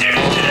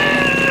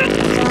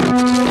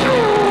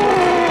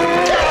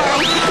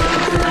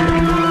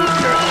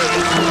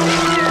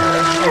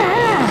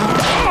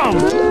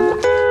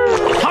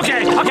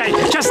 Okay,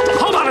 just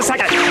hold on a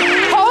second.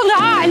 Hold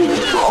on.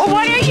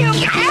 What are you?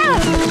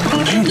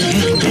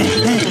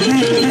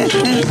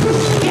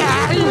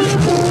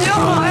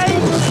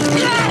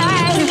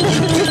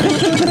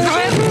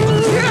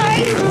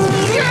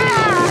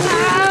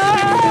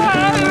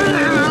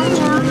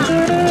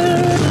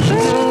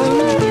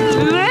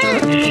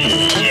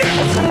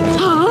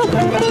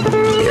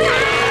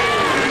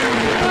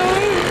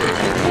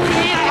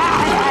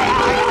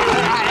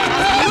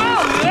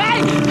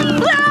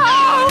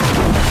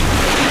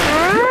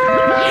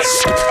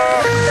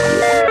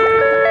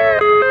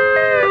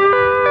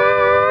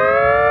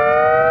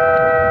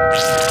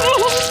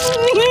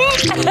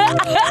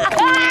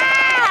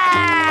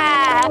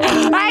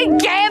 I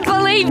can't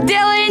believe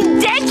Dylan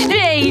ditched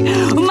me.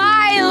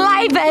 My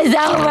life is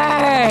over.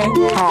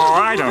 Oh,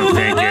 I don't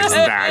think it's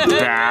that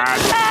bad.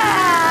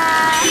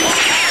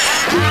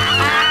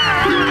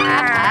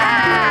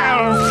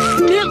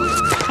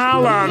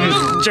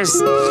 I'll,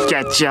 just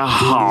get you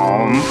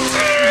home.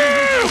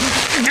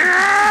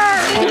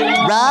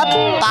 Rub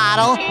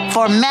bottle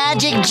for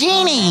Magic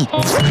Genie.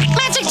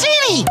 Magic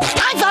Genie!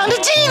 I found a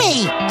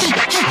genie!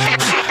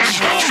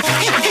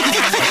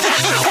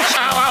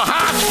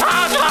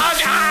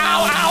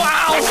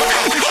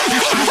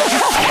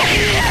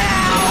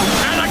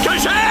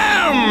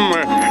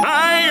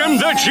 I am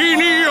the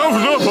genie of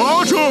the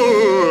bottle.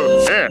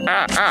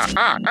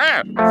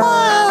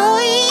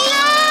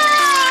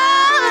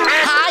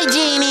 Hi,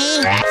 Genie.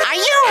 Are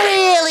you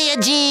really a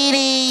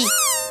genie?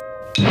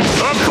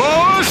 Of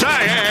course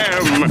I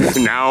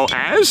am. Now,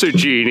 as a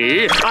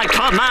genie, I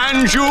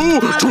command you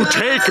to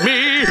take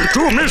me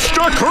to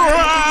Mr.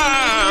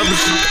 Krabs.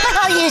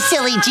 Oh, you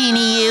silly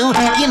genie, you.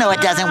 You know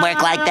it doesn't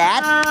work like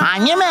that.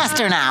 I'm your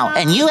master now,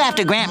 and you have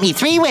to grant me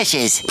 3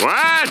 wishes.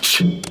 What?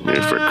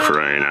 For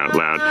crying out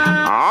loud.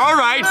 All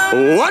right,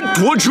 what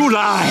would you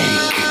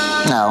like?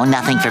 No,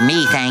 nothing for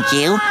me, thank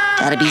you.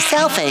 That'd be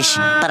selfish.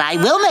 But I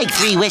will make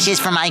 3 wishes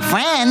for my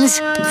friends.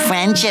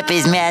 Friendship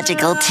is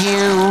magical,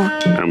 too.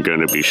 I'm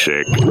gonna be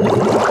sick.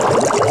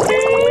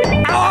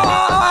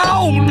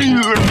 Oh!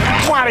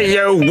 What do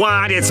you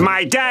want? It's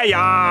my day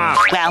off.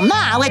 Well,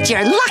 now it's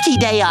your lucky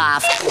day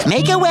off.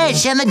 Make a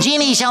wish and the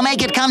genie shall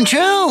make it come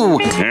true.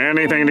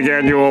 Anything to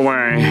get you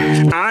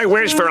away. I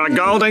wish for a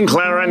golden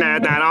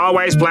clarinet that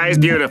always plays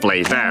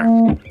beautifully. There.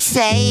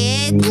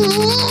 Say it.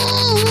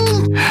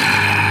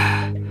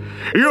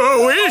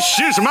 Your wish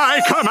is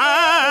my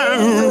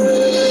command.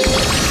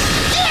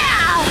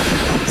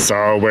 Yeah!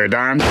 So we're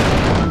done?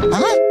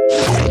 Huh?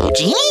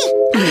 Genie?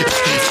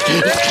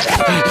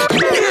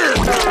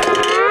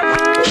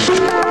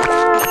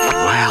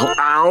 Well,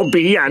 I'll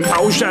be an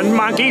ocean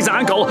monkey's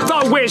uncle.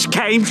 The wish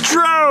came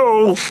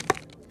true.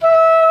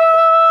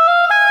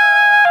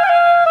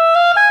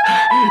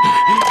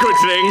 Good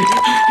thing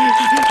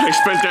I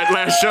spent that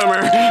last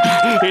summer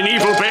in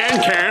evil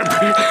band camp.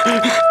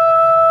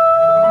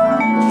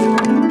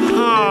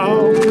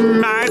 Oh,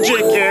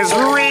 magic is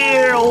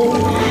real.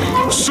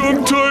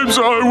 Sometimes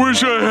I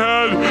wish I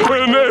had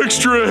an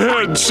extra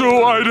head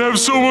so I'd have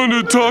someone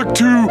to talk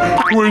to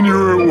when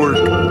you're at work.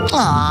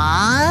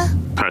 Aww.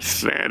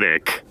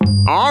 Pathetic.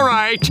 All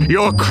right,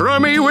 your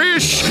crummy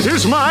wish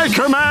is my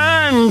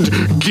command.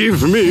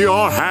 Give me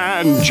your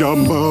hand,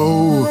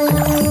 Jumbo.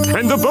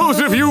 And the both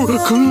of you,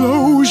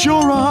 close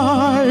your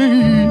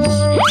eyes.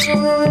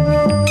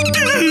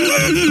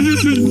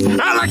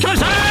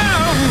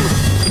 Alakazam!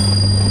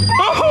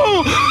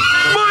 Oh,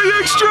 my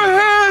extra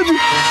head!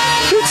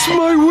 It's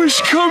my wish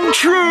come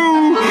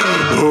true.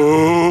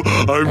 Oh,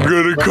 I'm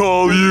gonna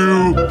call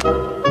you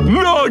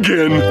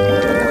Noggin.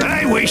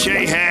 I wish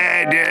I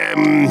had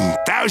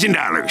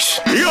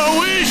 $1,000. Your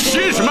wish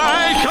is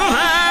my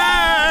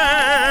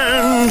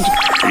command!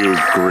 You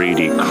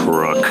greedy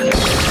crook.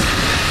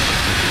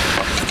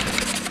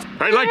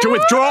 I'd like to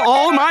withdraw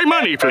all my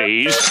money,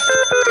 please.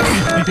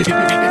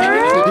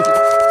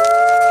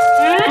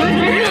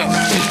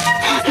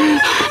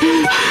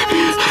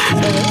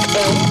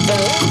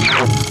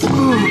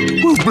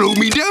 Well, blow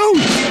me down.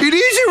 It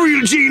is a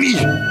real genie.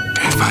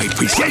 If I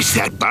possess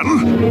that bottle,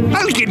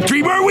 I'll get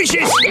 3 more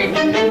wishes.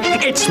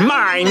 It's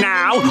mine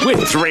now.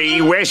 With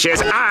 3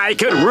 wishes, I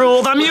could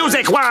rule the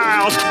music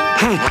world.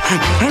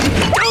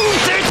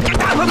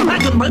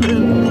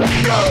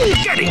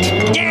 Got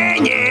it. Yeah,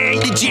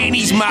 the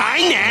genie's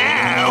mine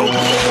now.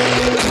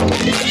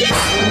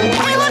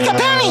 Hey, look, a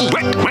penny!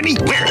 What? Money?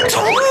 Where?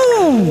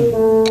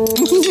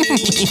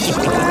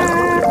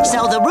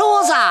 So the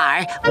rules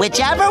are,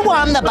 whichever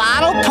one the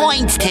bottle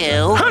points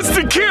to... Has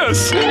to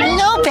kiss!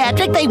 No,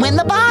 Patrick, they win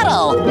the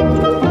bottle.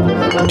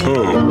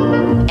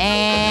 Oh.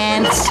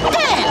 And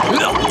spin!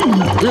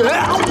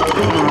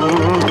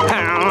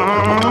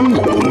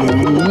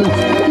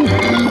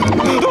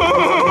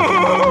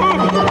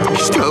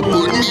 Stop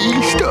with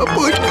me, stop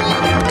with me.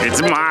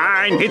 It's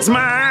mine, it's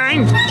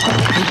mine.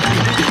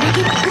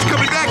 It's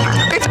coming back.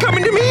 It's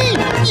coming to me.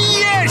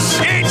 Yes,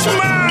 it's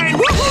mine.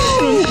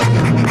 Woohoo!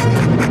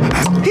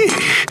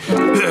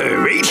 All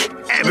right,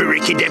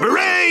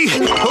 abracadabra,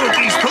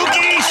 hocus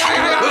pocus,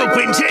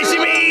 open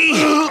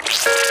sesame.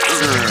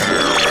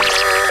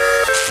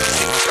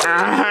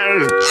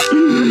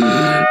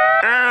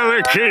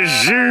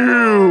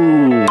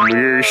 Alakazoo!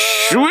 Your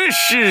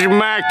swish is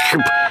my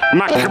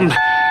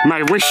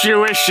wishy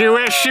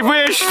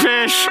wish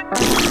fish.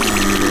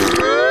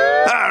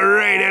 All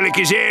right,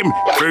 Alakazam.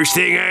 First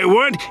thing I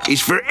want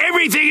is for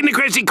everything in the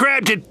Krusty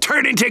Krab to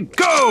turn into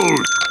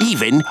gold,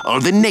 even all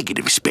the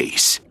negative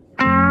space.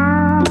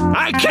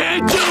 I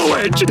can't do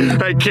it!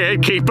 I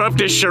can't keep up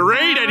this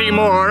charade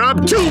anymore.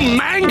 I'm too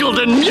mangled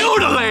and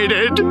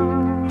mutilated.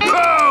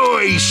 Oh,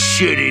 I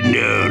should have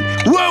known.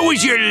 What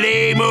was your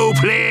lame-o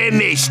plan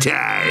this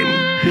time?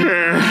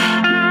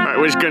 I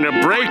was gonna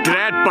break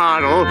that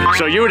bottle,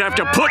 so you'd have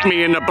to put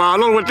me in the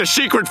bottle with the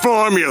secret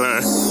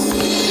formula.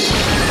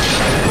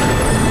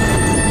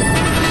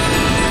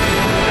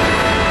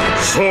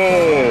 So,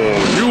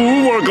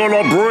 you were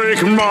gonna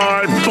break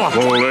my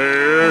bottle,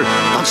 eh?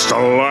 That's the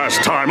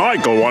last time I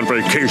go on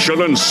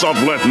vacation and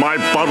sublet my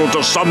bottle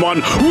to someone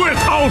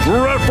without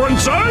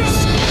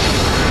references!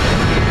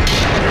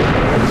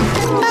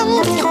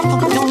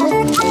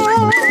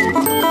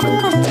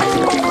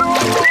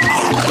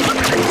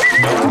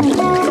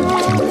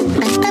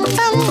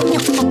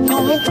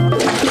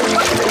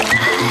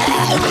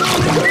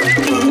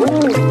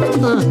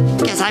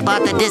 Guess I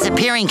bought the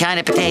disappearing kind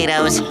of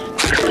potatoes.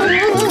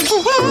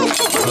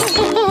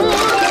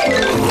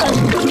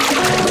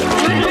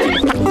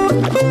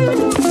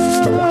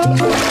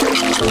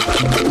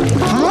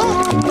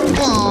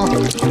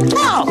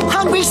 Oh,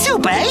 hungry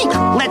soup, eh?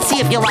 Let's see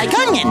if you like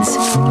onions.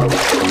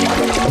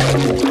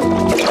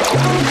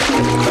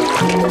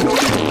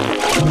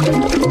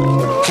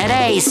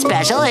 Today's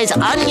special is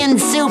onion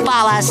soup a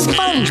la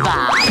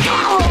SpongeBob.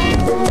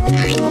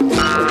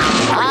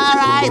 All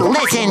right,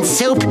 listen,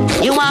 Soup.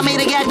 You want me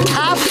to get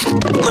tough? All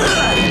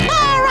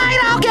right,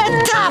 I'll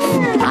get tough.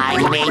 I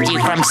made you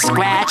from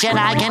scratch, and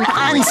I can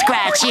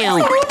unscratch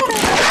you.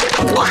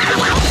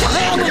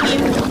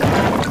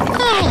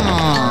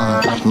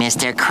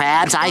 Mr.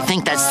 Krabs, I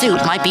think the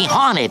suit might be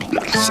haunted.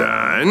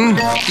 Son,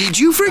 did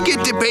you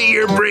forget to pay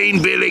your brain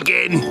bill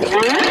again?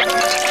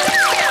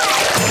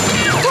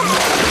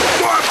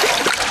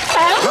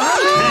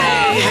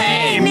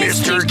 Hey,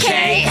 Mr.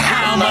 K,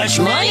 how much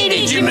money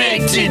did you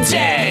make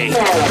today?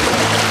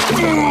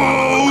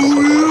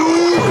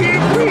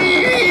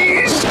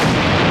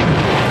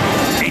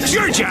 It's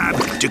your job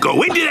to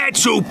go into that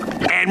soup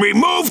and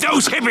remove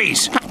those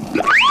hippies.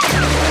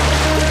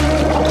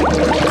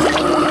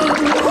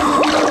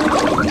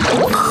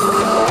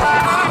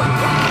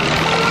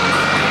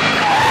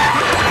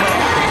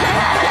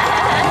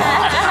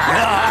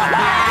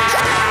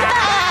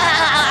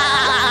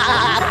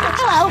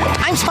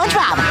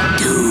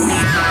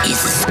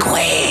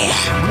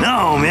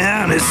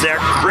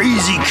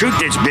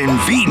 that's been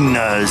feeding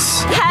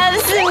us. Have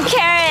some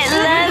carrot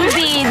love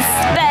beans,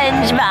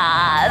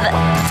 SpongeBob.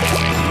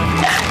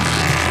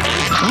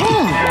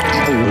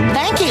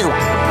 Thank you.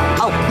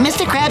 Oh,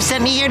 Mr. Krabs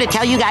sent me here to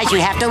tell you guys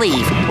you have to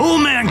leave.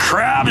 Old man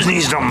Krabs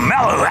needs to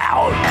mellow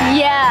out.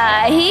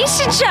 Yeah, he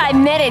should try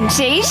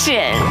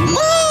meditation.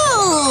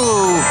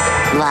 Ooh,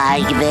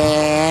 like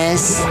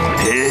this.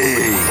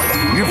 Hey,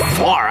 you're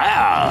far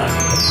out.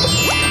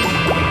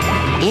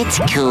 It's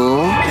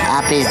cool.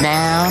 Up is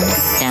down,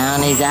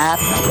 down is up.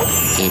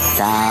 It's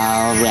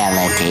all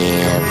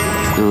relative.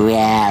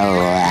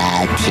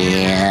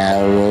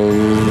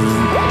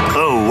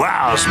 Oh,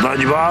 wow,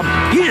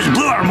 SpongeBob. You just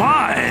blew our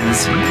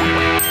minds.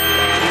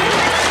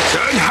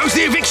 Son, how's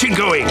the eviction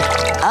going?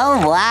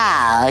 Oh,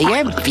 wow,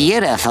 you're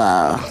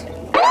beautiful.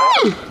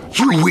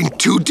 You went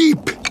too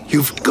deep.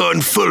 You've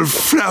gone full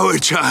flower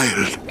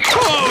child.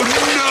 Oh,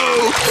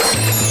 no!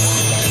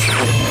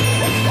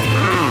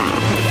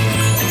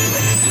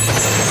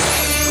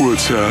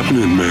 What's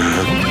happening,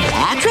 man?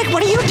 Patrick,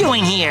 what are you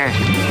doing here?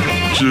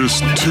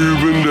 Just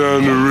tubing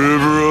down the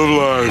river of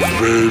life,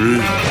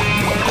 baby.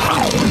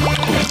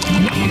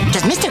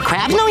 Does Mr.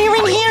 Krabs know you're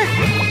in here?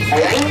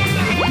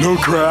 No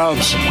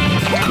crabs.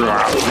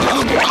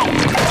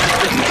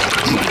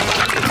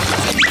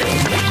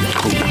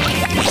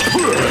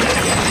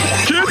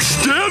 Can't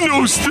stand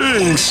those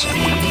things.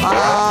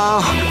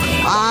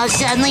 Oh,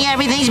 suddenly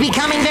everything's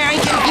becoming very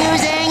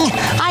confusing.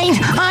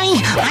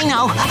 I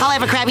know. I'll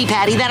have a Krabby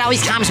Patty. That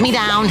always calms me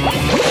down.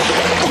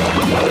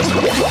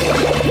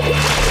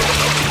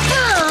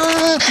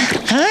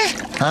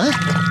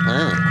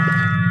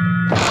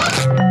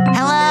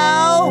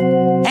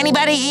 Hello?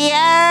 Anybody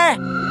here?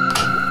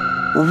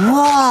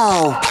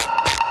 Whoa.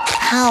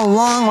 How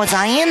long was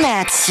I in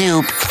that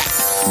soup?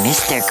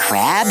 Mr.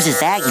 Krabs, is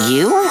that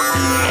you?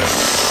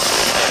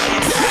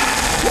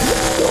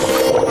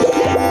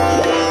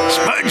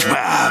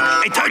 SpongeBob,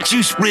 I thought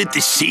you split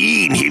the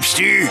scene,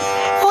 hipster.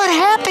 What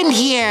happened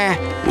here?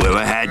 Well,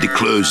 I had to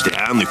close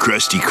down the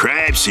Krusty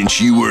Krab since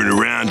you weren't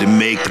around to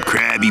make the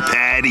Krabby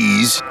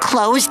Patties.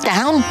 Close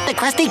down the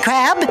Krusty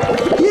Krab?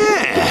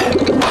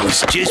 Yeah, I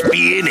was just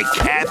being a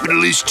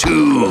capitalist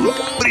tool.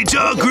 But it's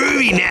all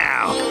groovy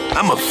now.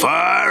 I'm a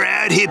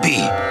far-out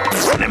hippie,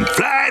 and I'm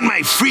flying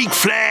my freak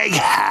flag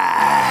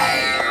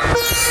high.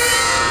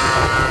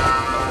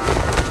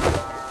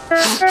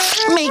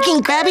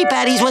 Making Krabby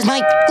Patties was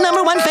my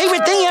 #1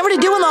 favorite thing ever to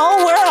do in the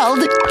whole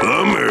world.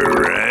 Bummer,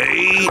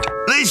 right?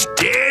 Let's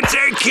dance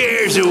our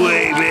cares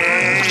away,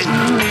 man.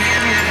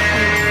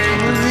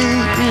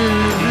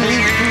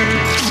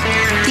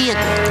 Do you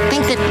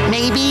think that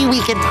maybe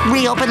we could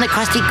reopen the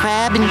Krusty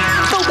Krab and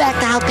go back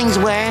to how things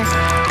were?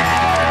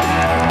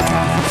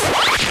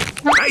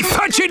 I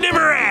thought you'd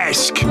never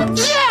ask.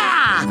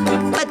 Yeah!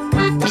 But,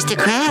 Mr.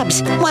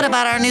 Krabs, what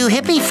about our new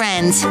hippie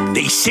friends?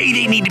 They say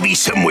they need to be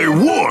somewhere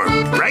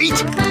warm, right?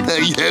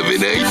 I have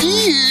an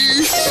idea.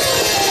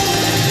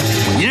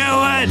 You know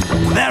what?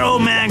 That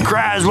old man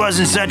Krabs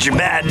wasn't such a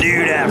bad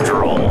dude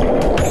after all.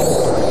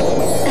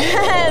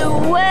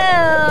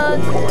 Well...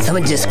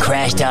 Someone just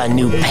crashed our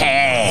new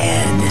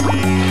pad.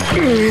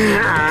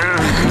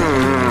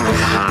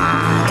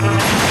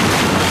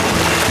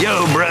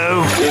 Yo,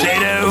 bro.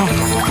 Potato?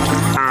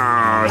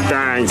 Oh,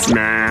 thanks,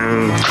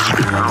 man.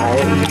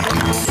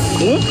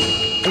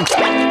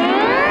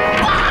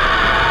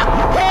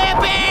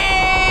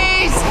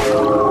 Hippies!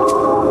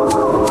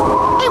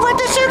 Hey, where'd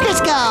the circus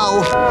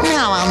go?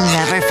 Now I'll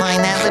never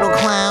find that little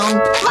clown.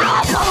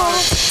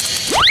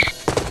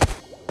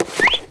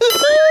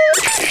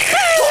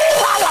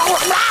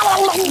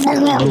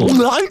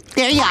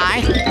 There you are.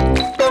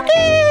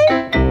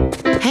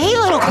 Hey,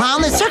 little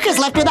clown, the circus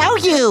left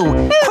without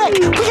you. Quick,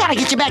 we gotta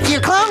get you back to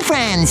your clown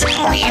friends.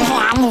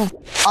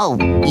 Oh,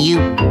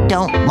 you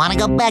don't want to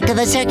go back to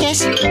the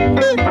circus?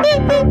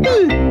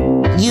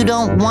 You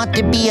don't want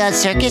to be a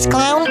circus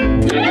clown?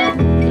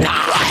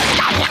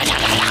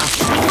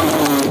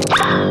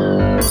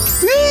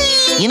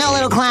 You know,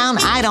 little clown,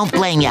 I don't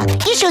blame you.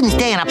 You shouldn't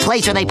stay in a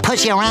place where they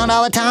push you around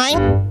all the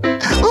time.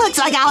 Looks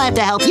like I'll have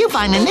to help you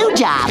find a new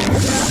job.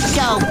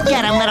 Go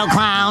get him, little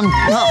clown.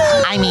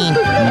 Oh, I mean,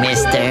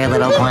 Mr.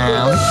 Little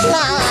Clown.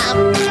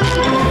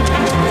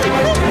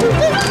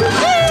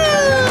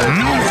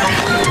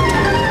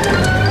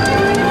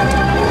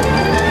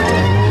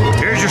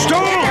 Here's your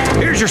stool.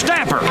 Here's your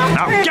stamper.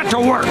 Now get to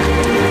work.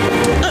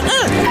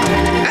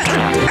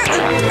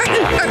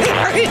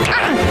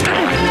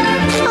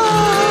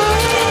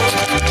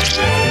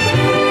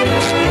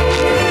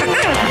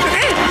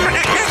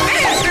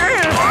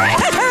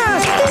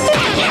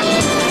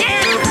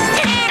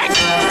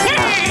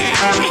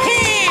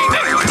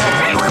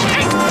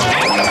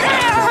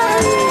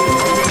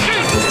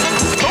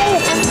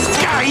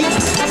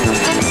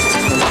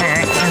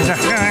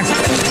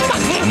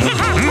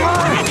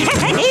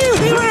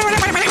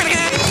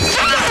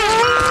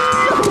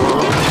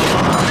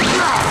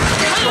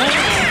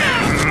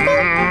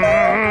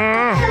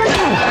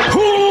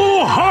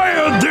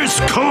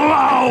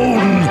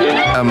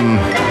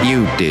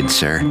 You did,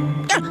 sir.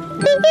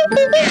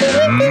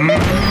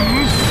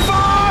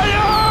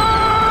 Fire!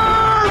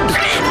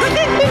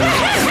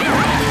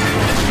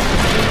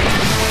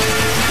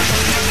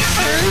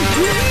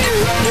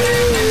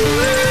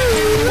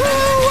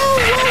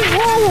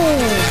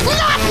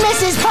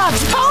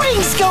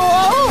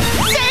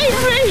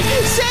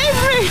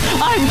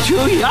 I'm too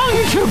young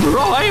to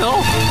broil.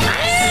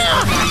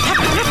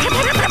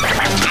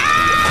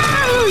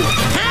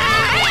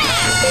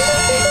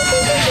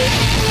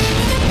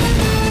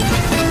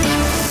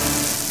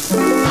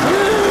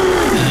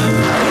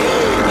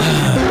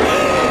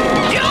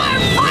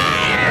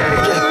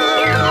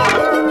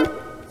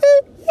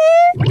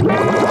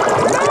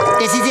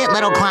 This is it,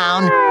 little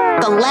clown.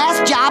 The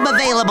last job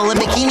available in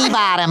Bikini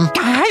Bottom.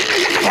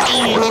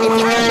 And if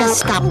you could just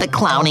stop the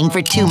clowning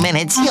for 2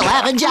 minutes, you'll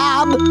have a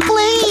job.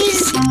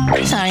 Please.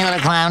 Sorry, little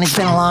clown. It's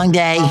been a long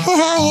day.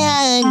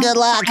 Yeah, good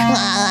luck.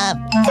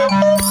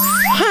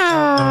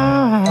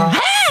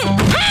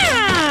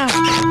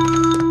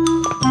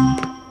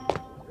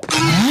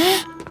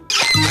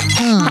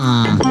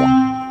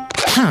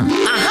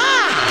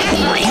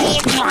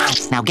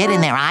 Now get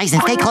in their eyes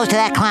and stay close to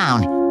that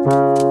clown.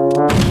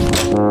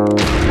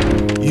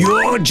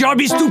 Your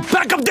job is to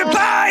pack up the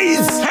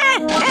pies!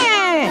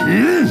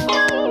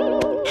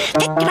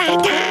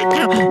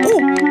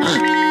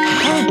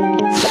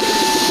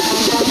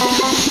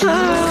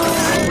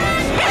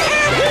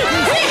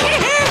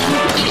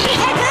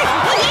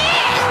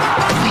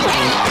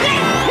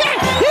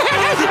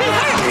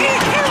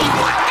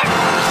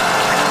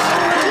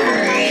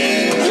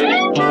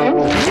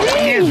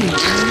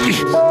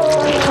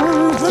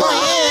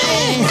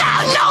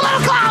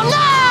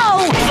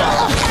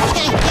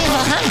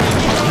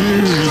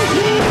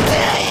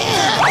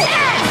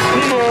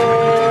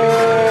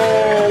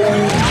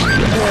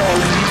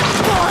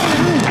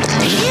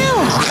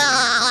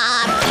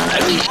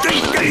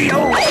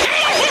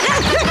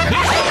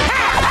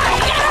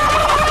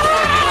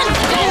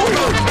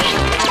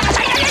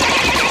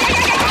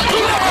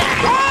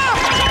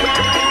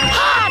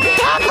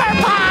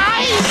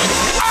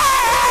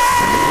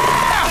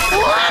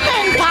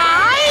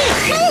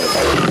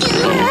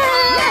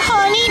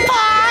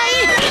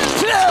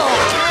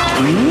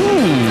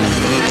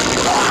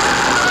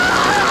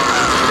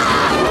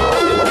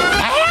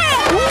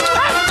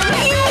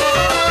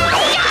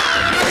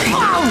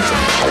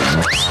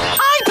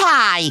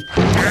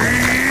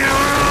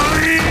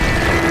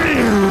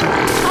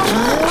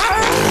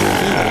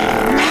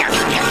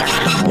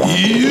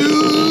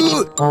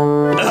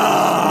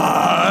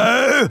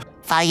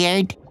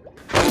 Fired.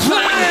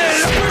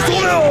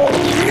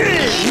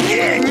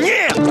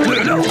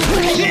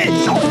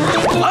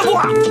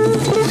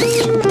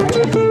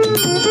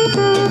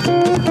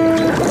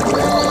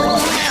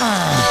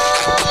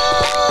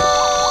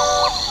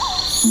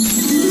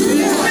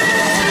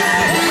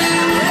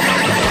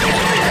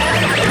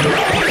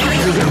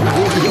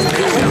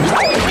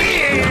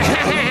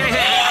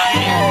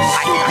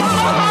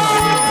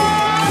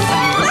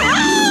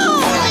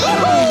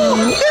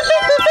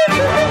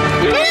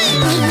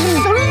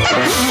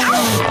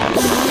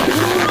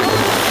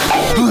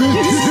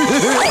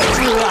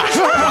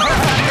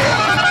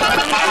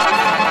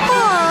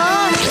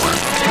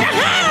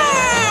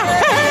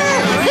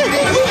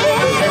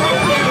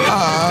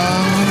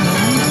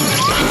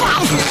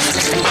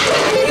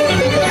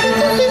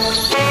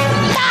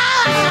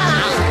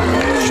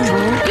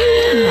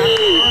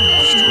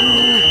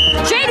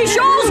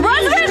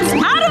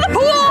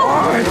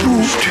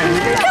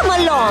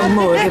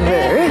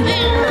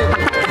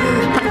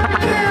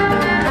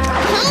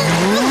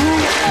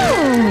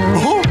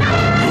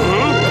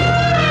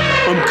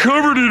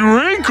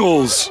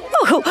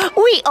 Oh,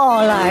 we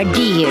all are,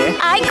 dear.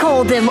 I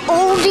call them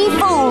oldie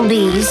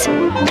foldies.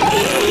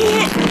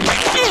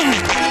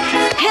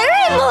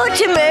 Hurry,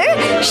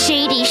 Mortimer.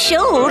 Shady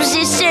Shoals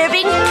is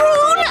serving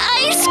prune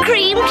ice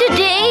cream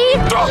today.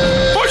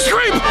 Ice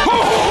cream!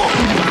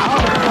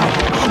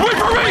 Wait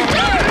for me!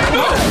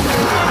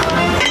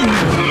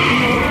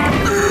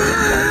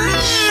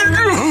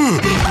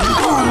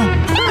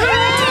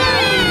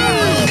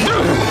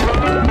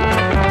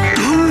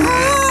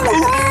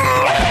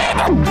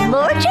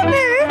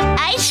 Mortimer,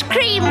 ice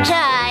cream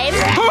time.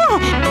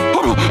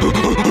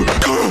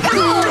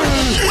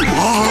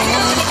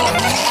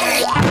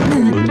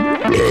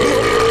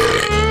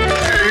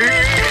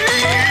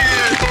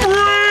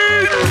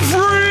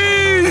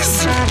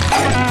 Freeze!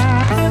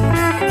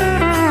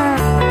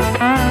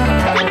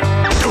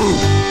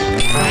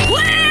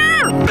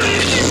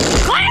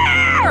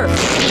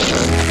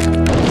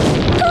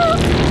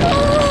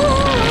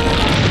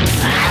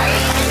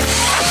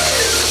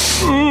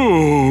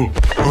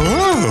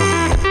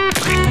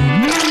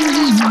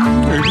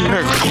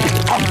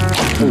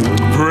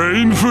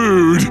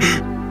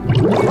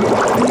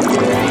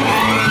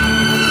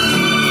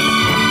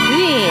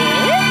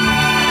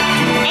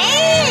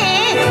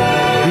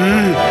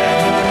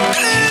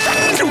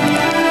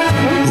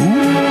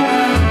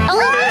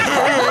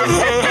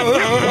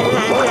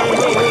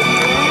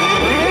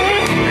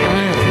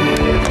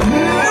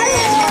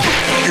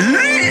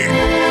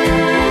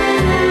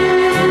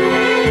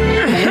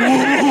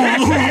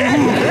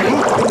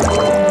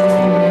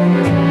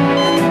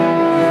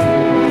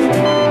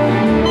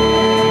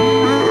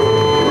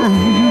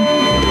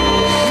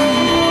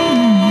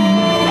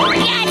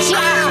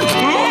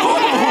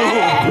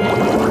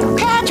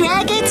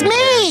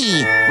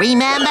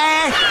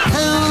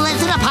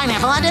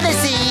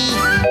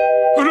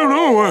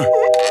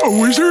 a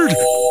wizard?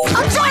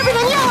 Absorbent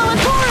and yellow and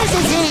porous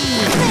is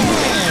he.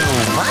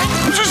 What?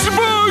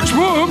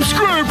 SpongeBob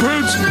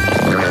SquarePants.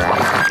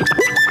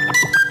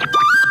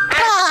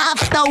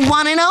 The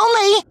one and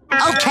only.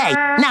 Okay,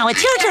 now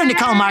it's your turn to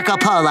call Marco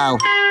Polo.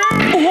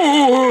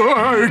 Oh,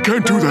 I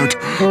can't do that.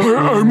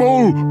 I'm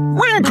all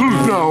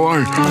wrinkled now.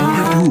 I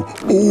do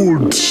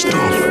old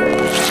stuff.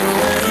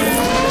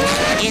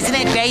 Isn't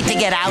it great to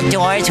get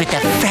outdoors with the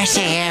fresh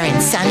air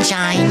and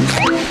sunshine?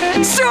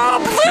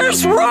 Stop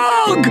this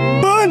rug!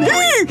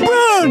 Bunny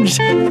buns!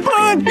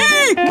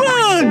 Bunny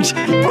buns!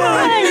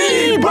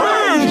 Bunny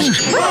buns!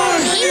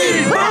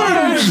 Bunny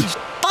buns!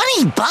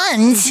 Bunny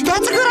buns?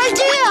 That's a good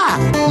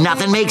idea!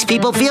 Nothing makes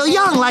people feel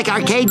young like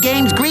arcade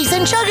games, grease,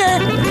 and sugar.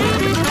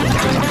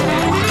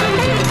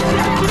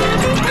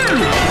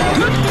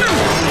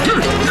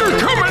 You're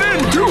coming in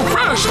too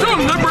fast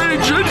on the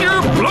bridge and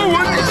you're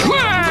blowing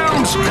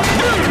clams!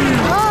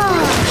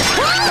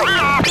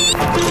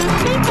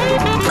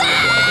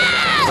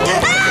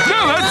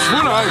 Now that's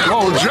what I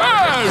call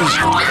jazz!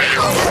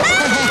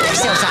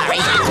 So sorry.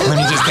 Let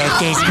me just take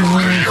this.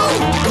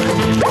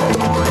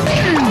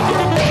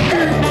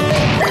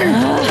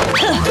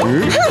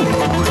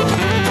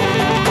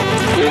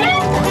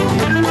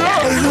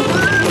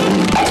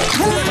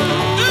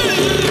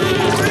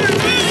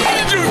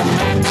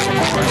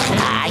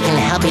 I can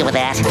help you with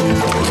that.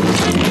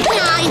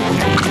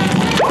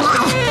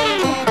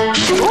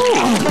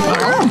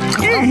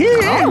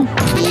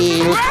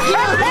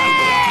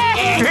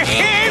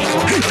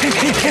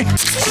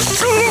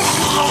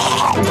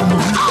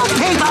 Oh,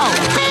 people!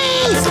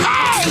 Please!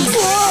 Hey!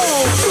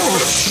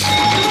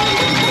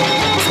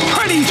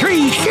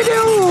 23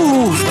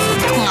 skidoo!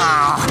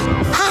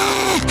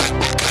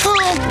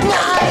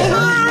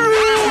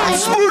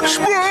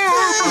 SpongeBob!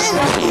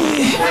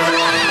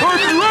 I'm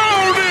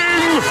drowning!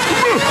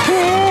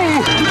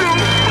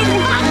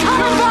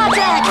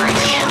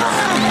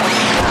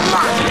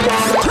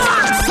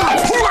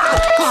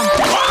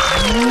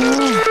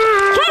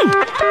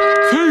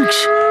 Thanks,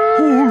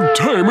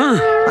 old-timer.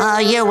 Oh,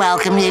 you're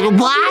welcome.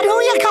 What? Who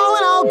are you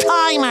calling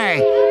old-timer?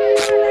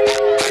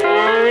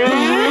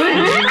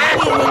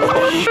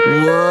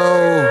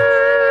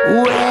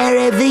 Whoa. Where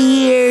have the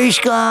years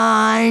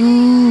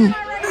gone?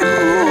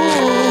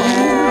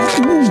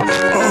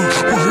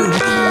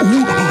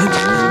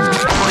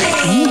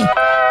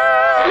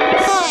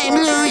 I'm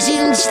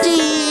losing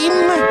steam.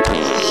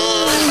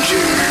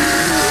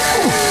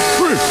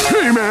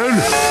 Hey, man.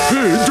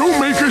 Hey, don't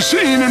make a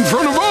scene in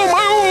front of all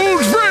my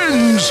old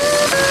friends.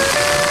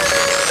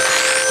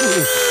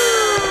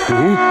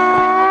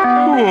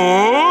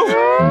 Oh,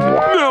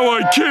 now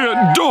I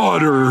can't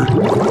daughter.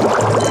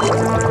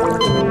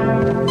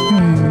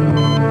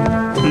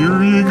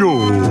 Here you go,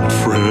 old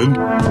friend.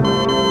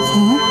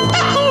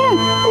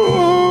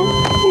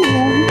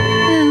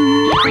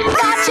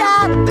 Gotcha!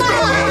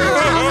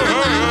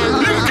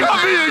 You got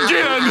me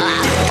again!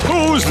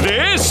 Who's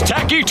this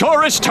tacky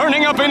tourist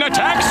turning up in a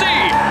taxi?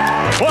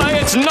 Why,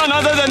 it's none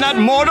other than that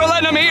mortal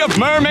enemy of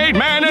Mermaid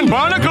Man and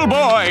Barnacle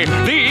Boy,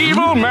 the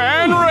evil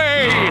Man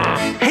Ray.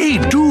 Hey,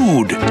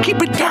 dude,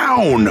 keep it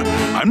down.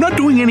 I'm not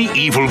doing any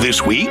evil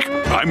this week.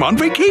 I'm on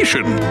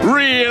vacation.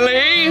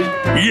 Really?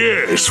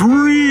 Yes,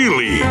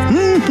 really.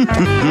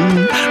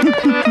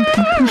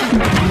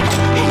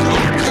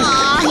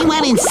 Aw, he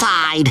went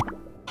inside.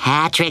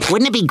 Patrick,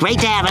 wouldn't it be great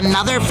to have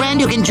another friend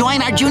who can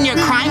join our junior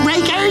crime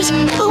breakers?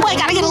 Ooh, I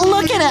gotta get a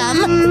look at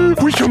him.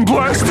 We can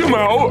blast him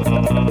out.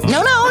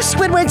 No,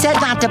 Squidward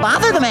said not to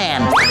bother the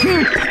man.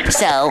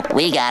 So,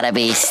 we gotta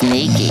be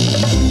sneaky.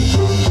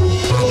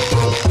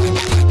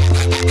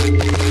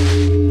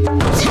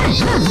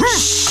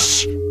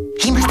 Shh!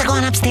 He must have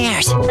gone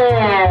upstairs. Well,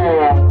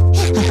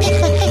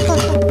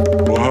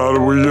 how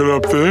do we get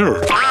up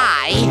there?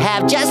 I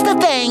have just the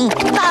thing.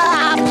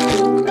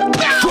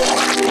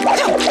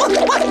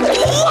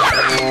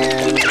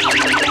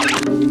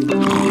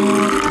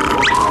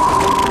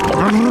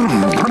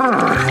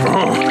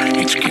 Oh,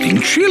 it's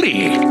getting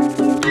chilly.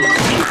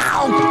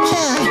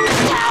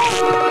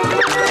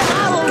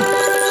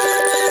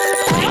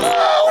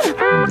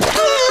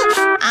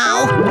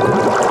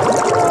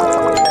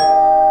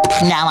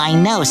 Now I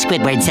know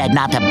Squidward said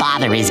not to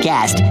bother his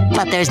guest,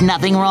 but there's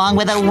nothing wrong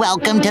with a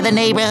welcome to the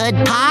neighborhood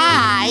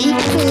pie.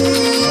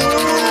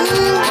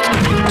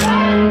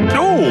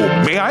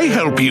 Oh, may I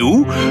help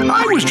you?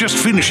 I was just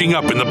finishing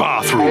up in the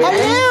bathroom.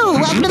 Hello,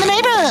 welcome to the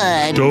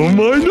neighborhood. Don't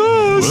mind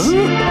us.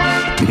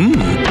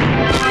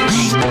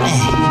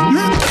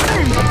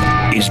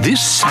 Is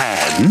this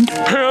sand?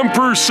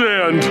 Hamper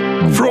sand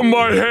from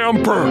my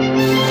hamper.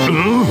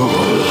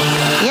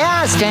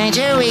 Yeah,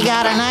 stranger, we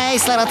got a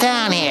nice little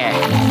town here.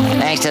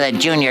 Thanks to the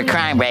junior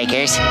crime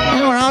breakers.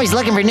 Well, we're always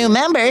looking for new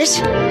members.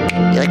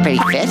 You look pretty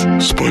fit.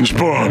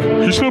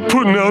 SpongeBob, he's not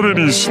putting out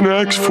any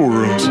snacks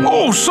for us.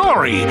 Oh,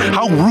 sorry.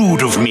 How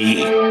rude of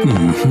me.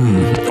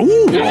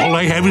 Oh, all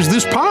I have is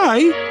this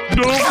pie.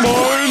 Don't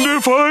mind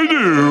if I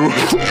do.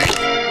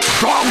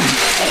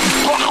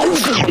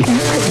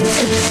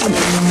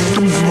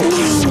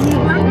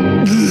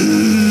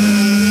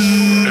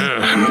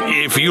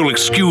 If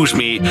excuse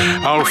me,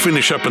 I'll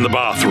finish up in the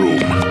bathroom.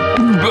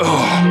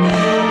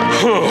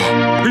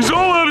 He's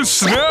all out of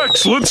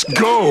snacks. Let's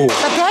go.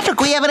 But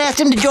Patrick, we haven't asked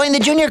him to join the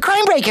Junior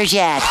Crime Breakers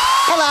yet.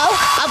 Hello?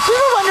 We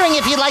were wondering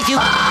if you'd like to...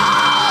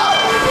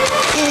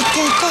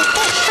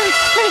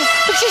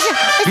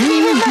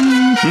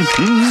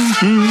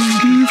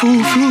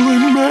 Evil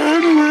villain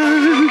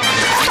man.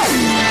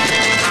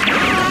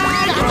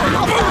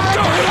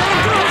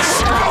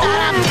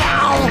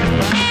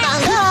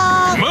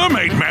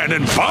 Mermaid Man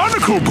and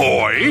Barnacle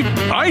Boy?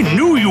 I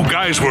knew you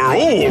guys were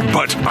old,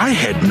 but I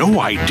had no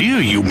idea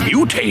you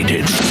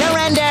mutated.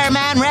 Surrender,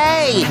 Man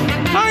Ray!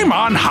 I'm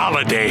on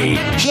holiday.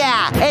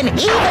 Yeah, an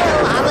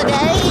evil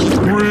holiday!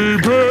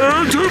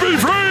 Prepare to be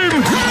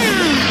framed!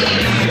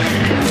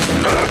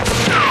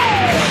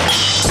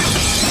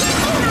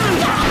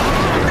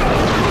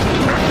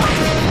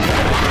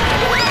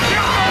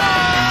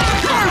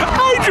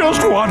 I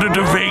just wanted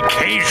a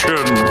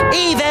vacation.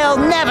 Evil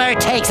never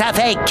takes a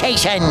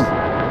vacation.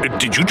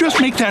 Did you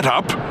just make that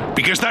up?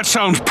 Because that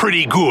sounds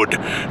pretty good.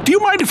 Do you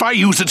mind if I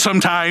use it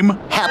sometime?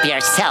 Help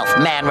yourself,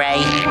 Man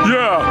Ray.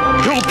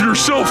 Yeah, help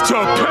yourself to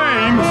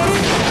pain.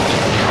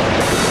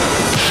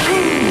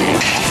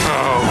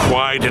 Oh,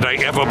 why did I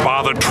ever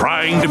bother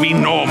trying to be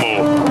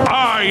normal?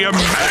 I am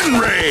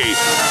Man Ray.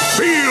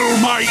 Feel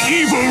my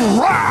evil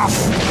wrath.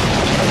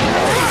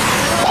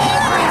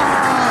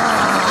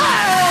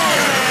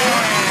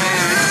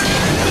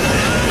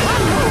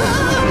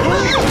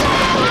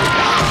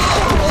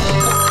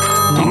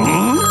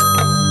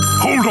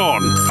 Hold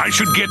on, I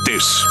should get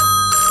this.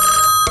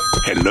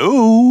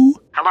 Hello?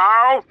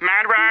 Hello,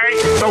 Man Ray?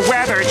 The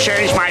weather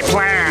changed my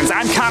plans.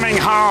 I'm coming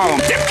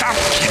home.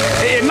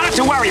 Not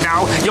to worry,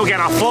 though. You'll get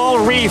a full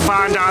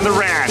refund on the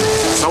rent,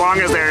 so long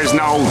as there's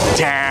no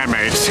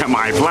damage to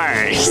my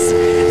place.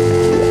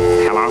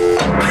 Hello?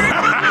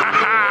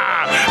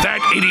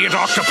 That idiot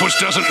octopus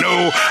doesn't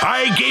know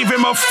I gave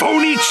him a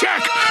phony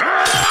check.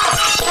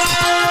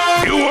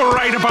 You were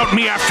right about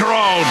me after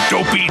all,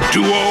 dopey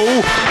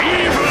duo.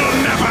 Evil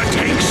never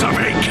takes a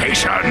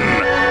vacation.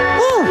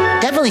 Woo!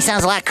 Definitely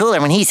sounds a lot cooler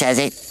when he says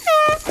it.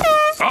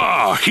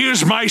 Ah,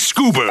 here's my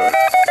scuba.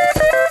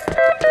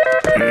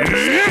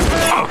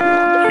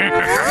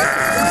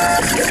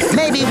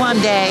 Maybe one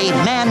day,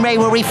 Man Ray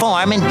will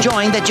reform and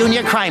join the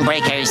Junior Crime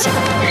Breakers.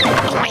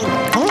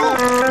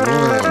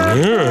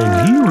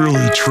 Man, he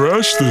really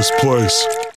trashed this place.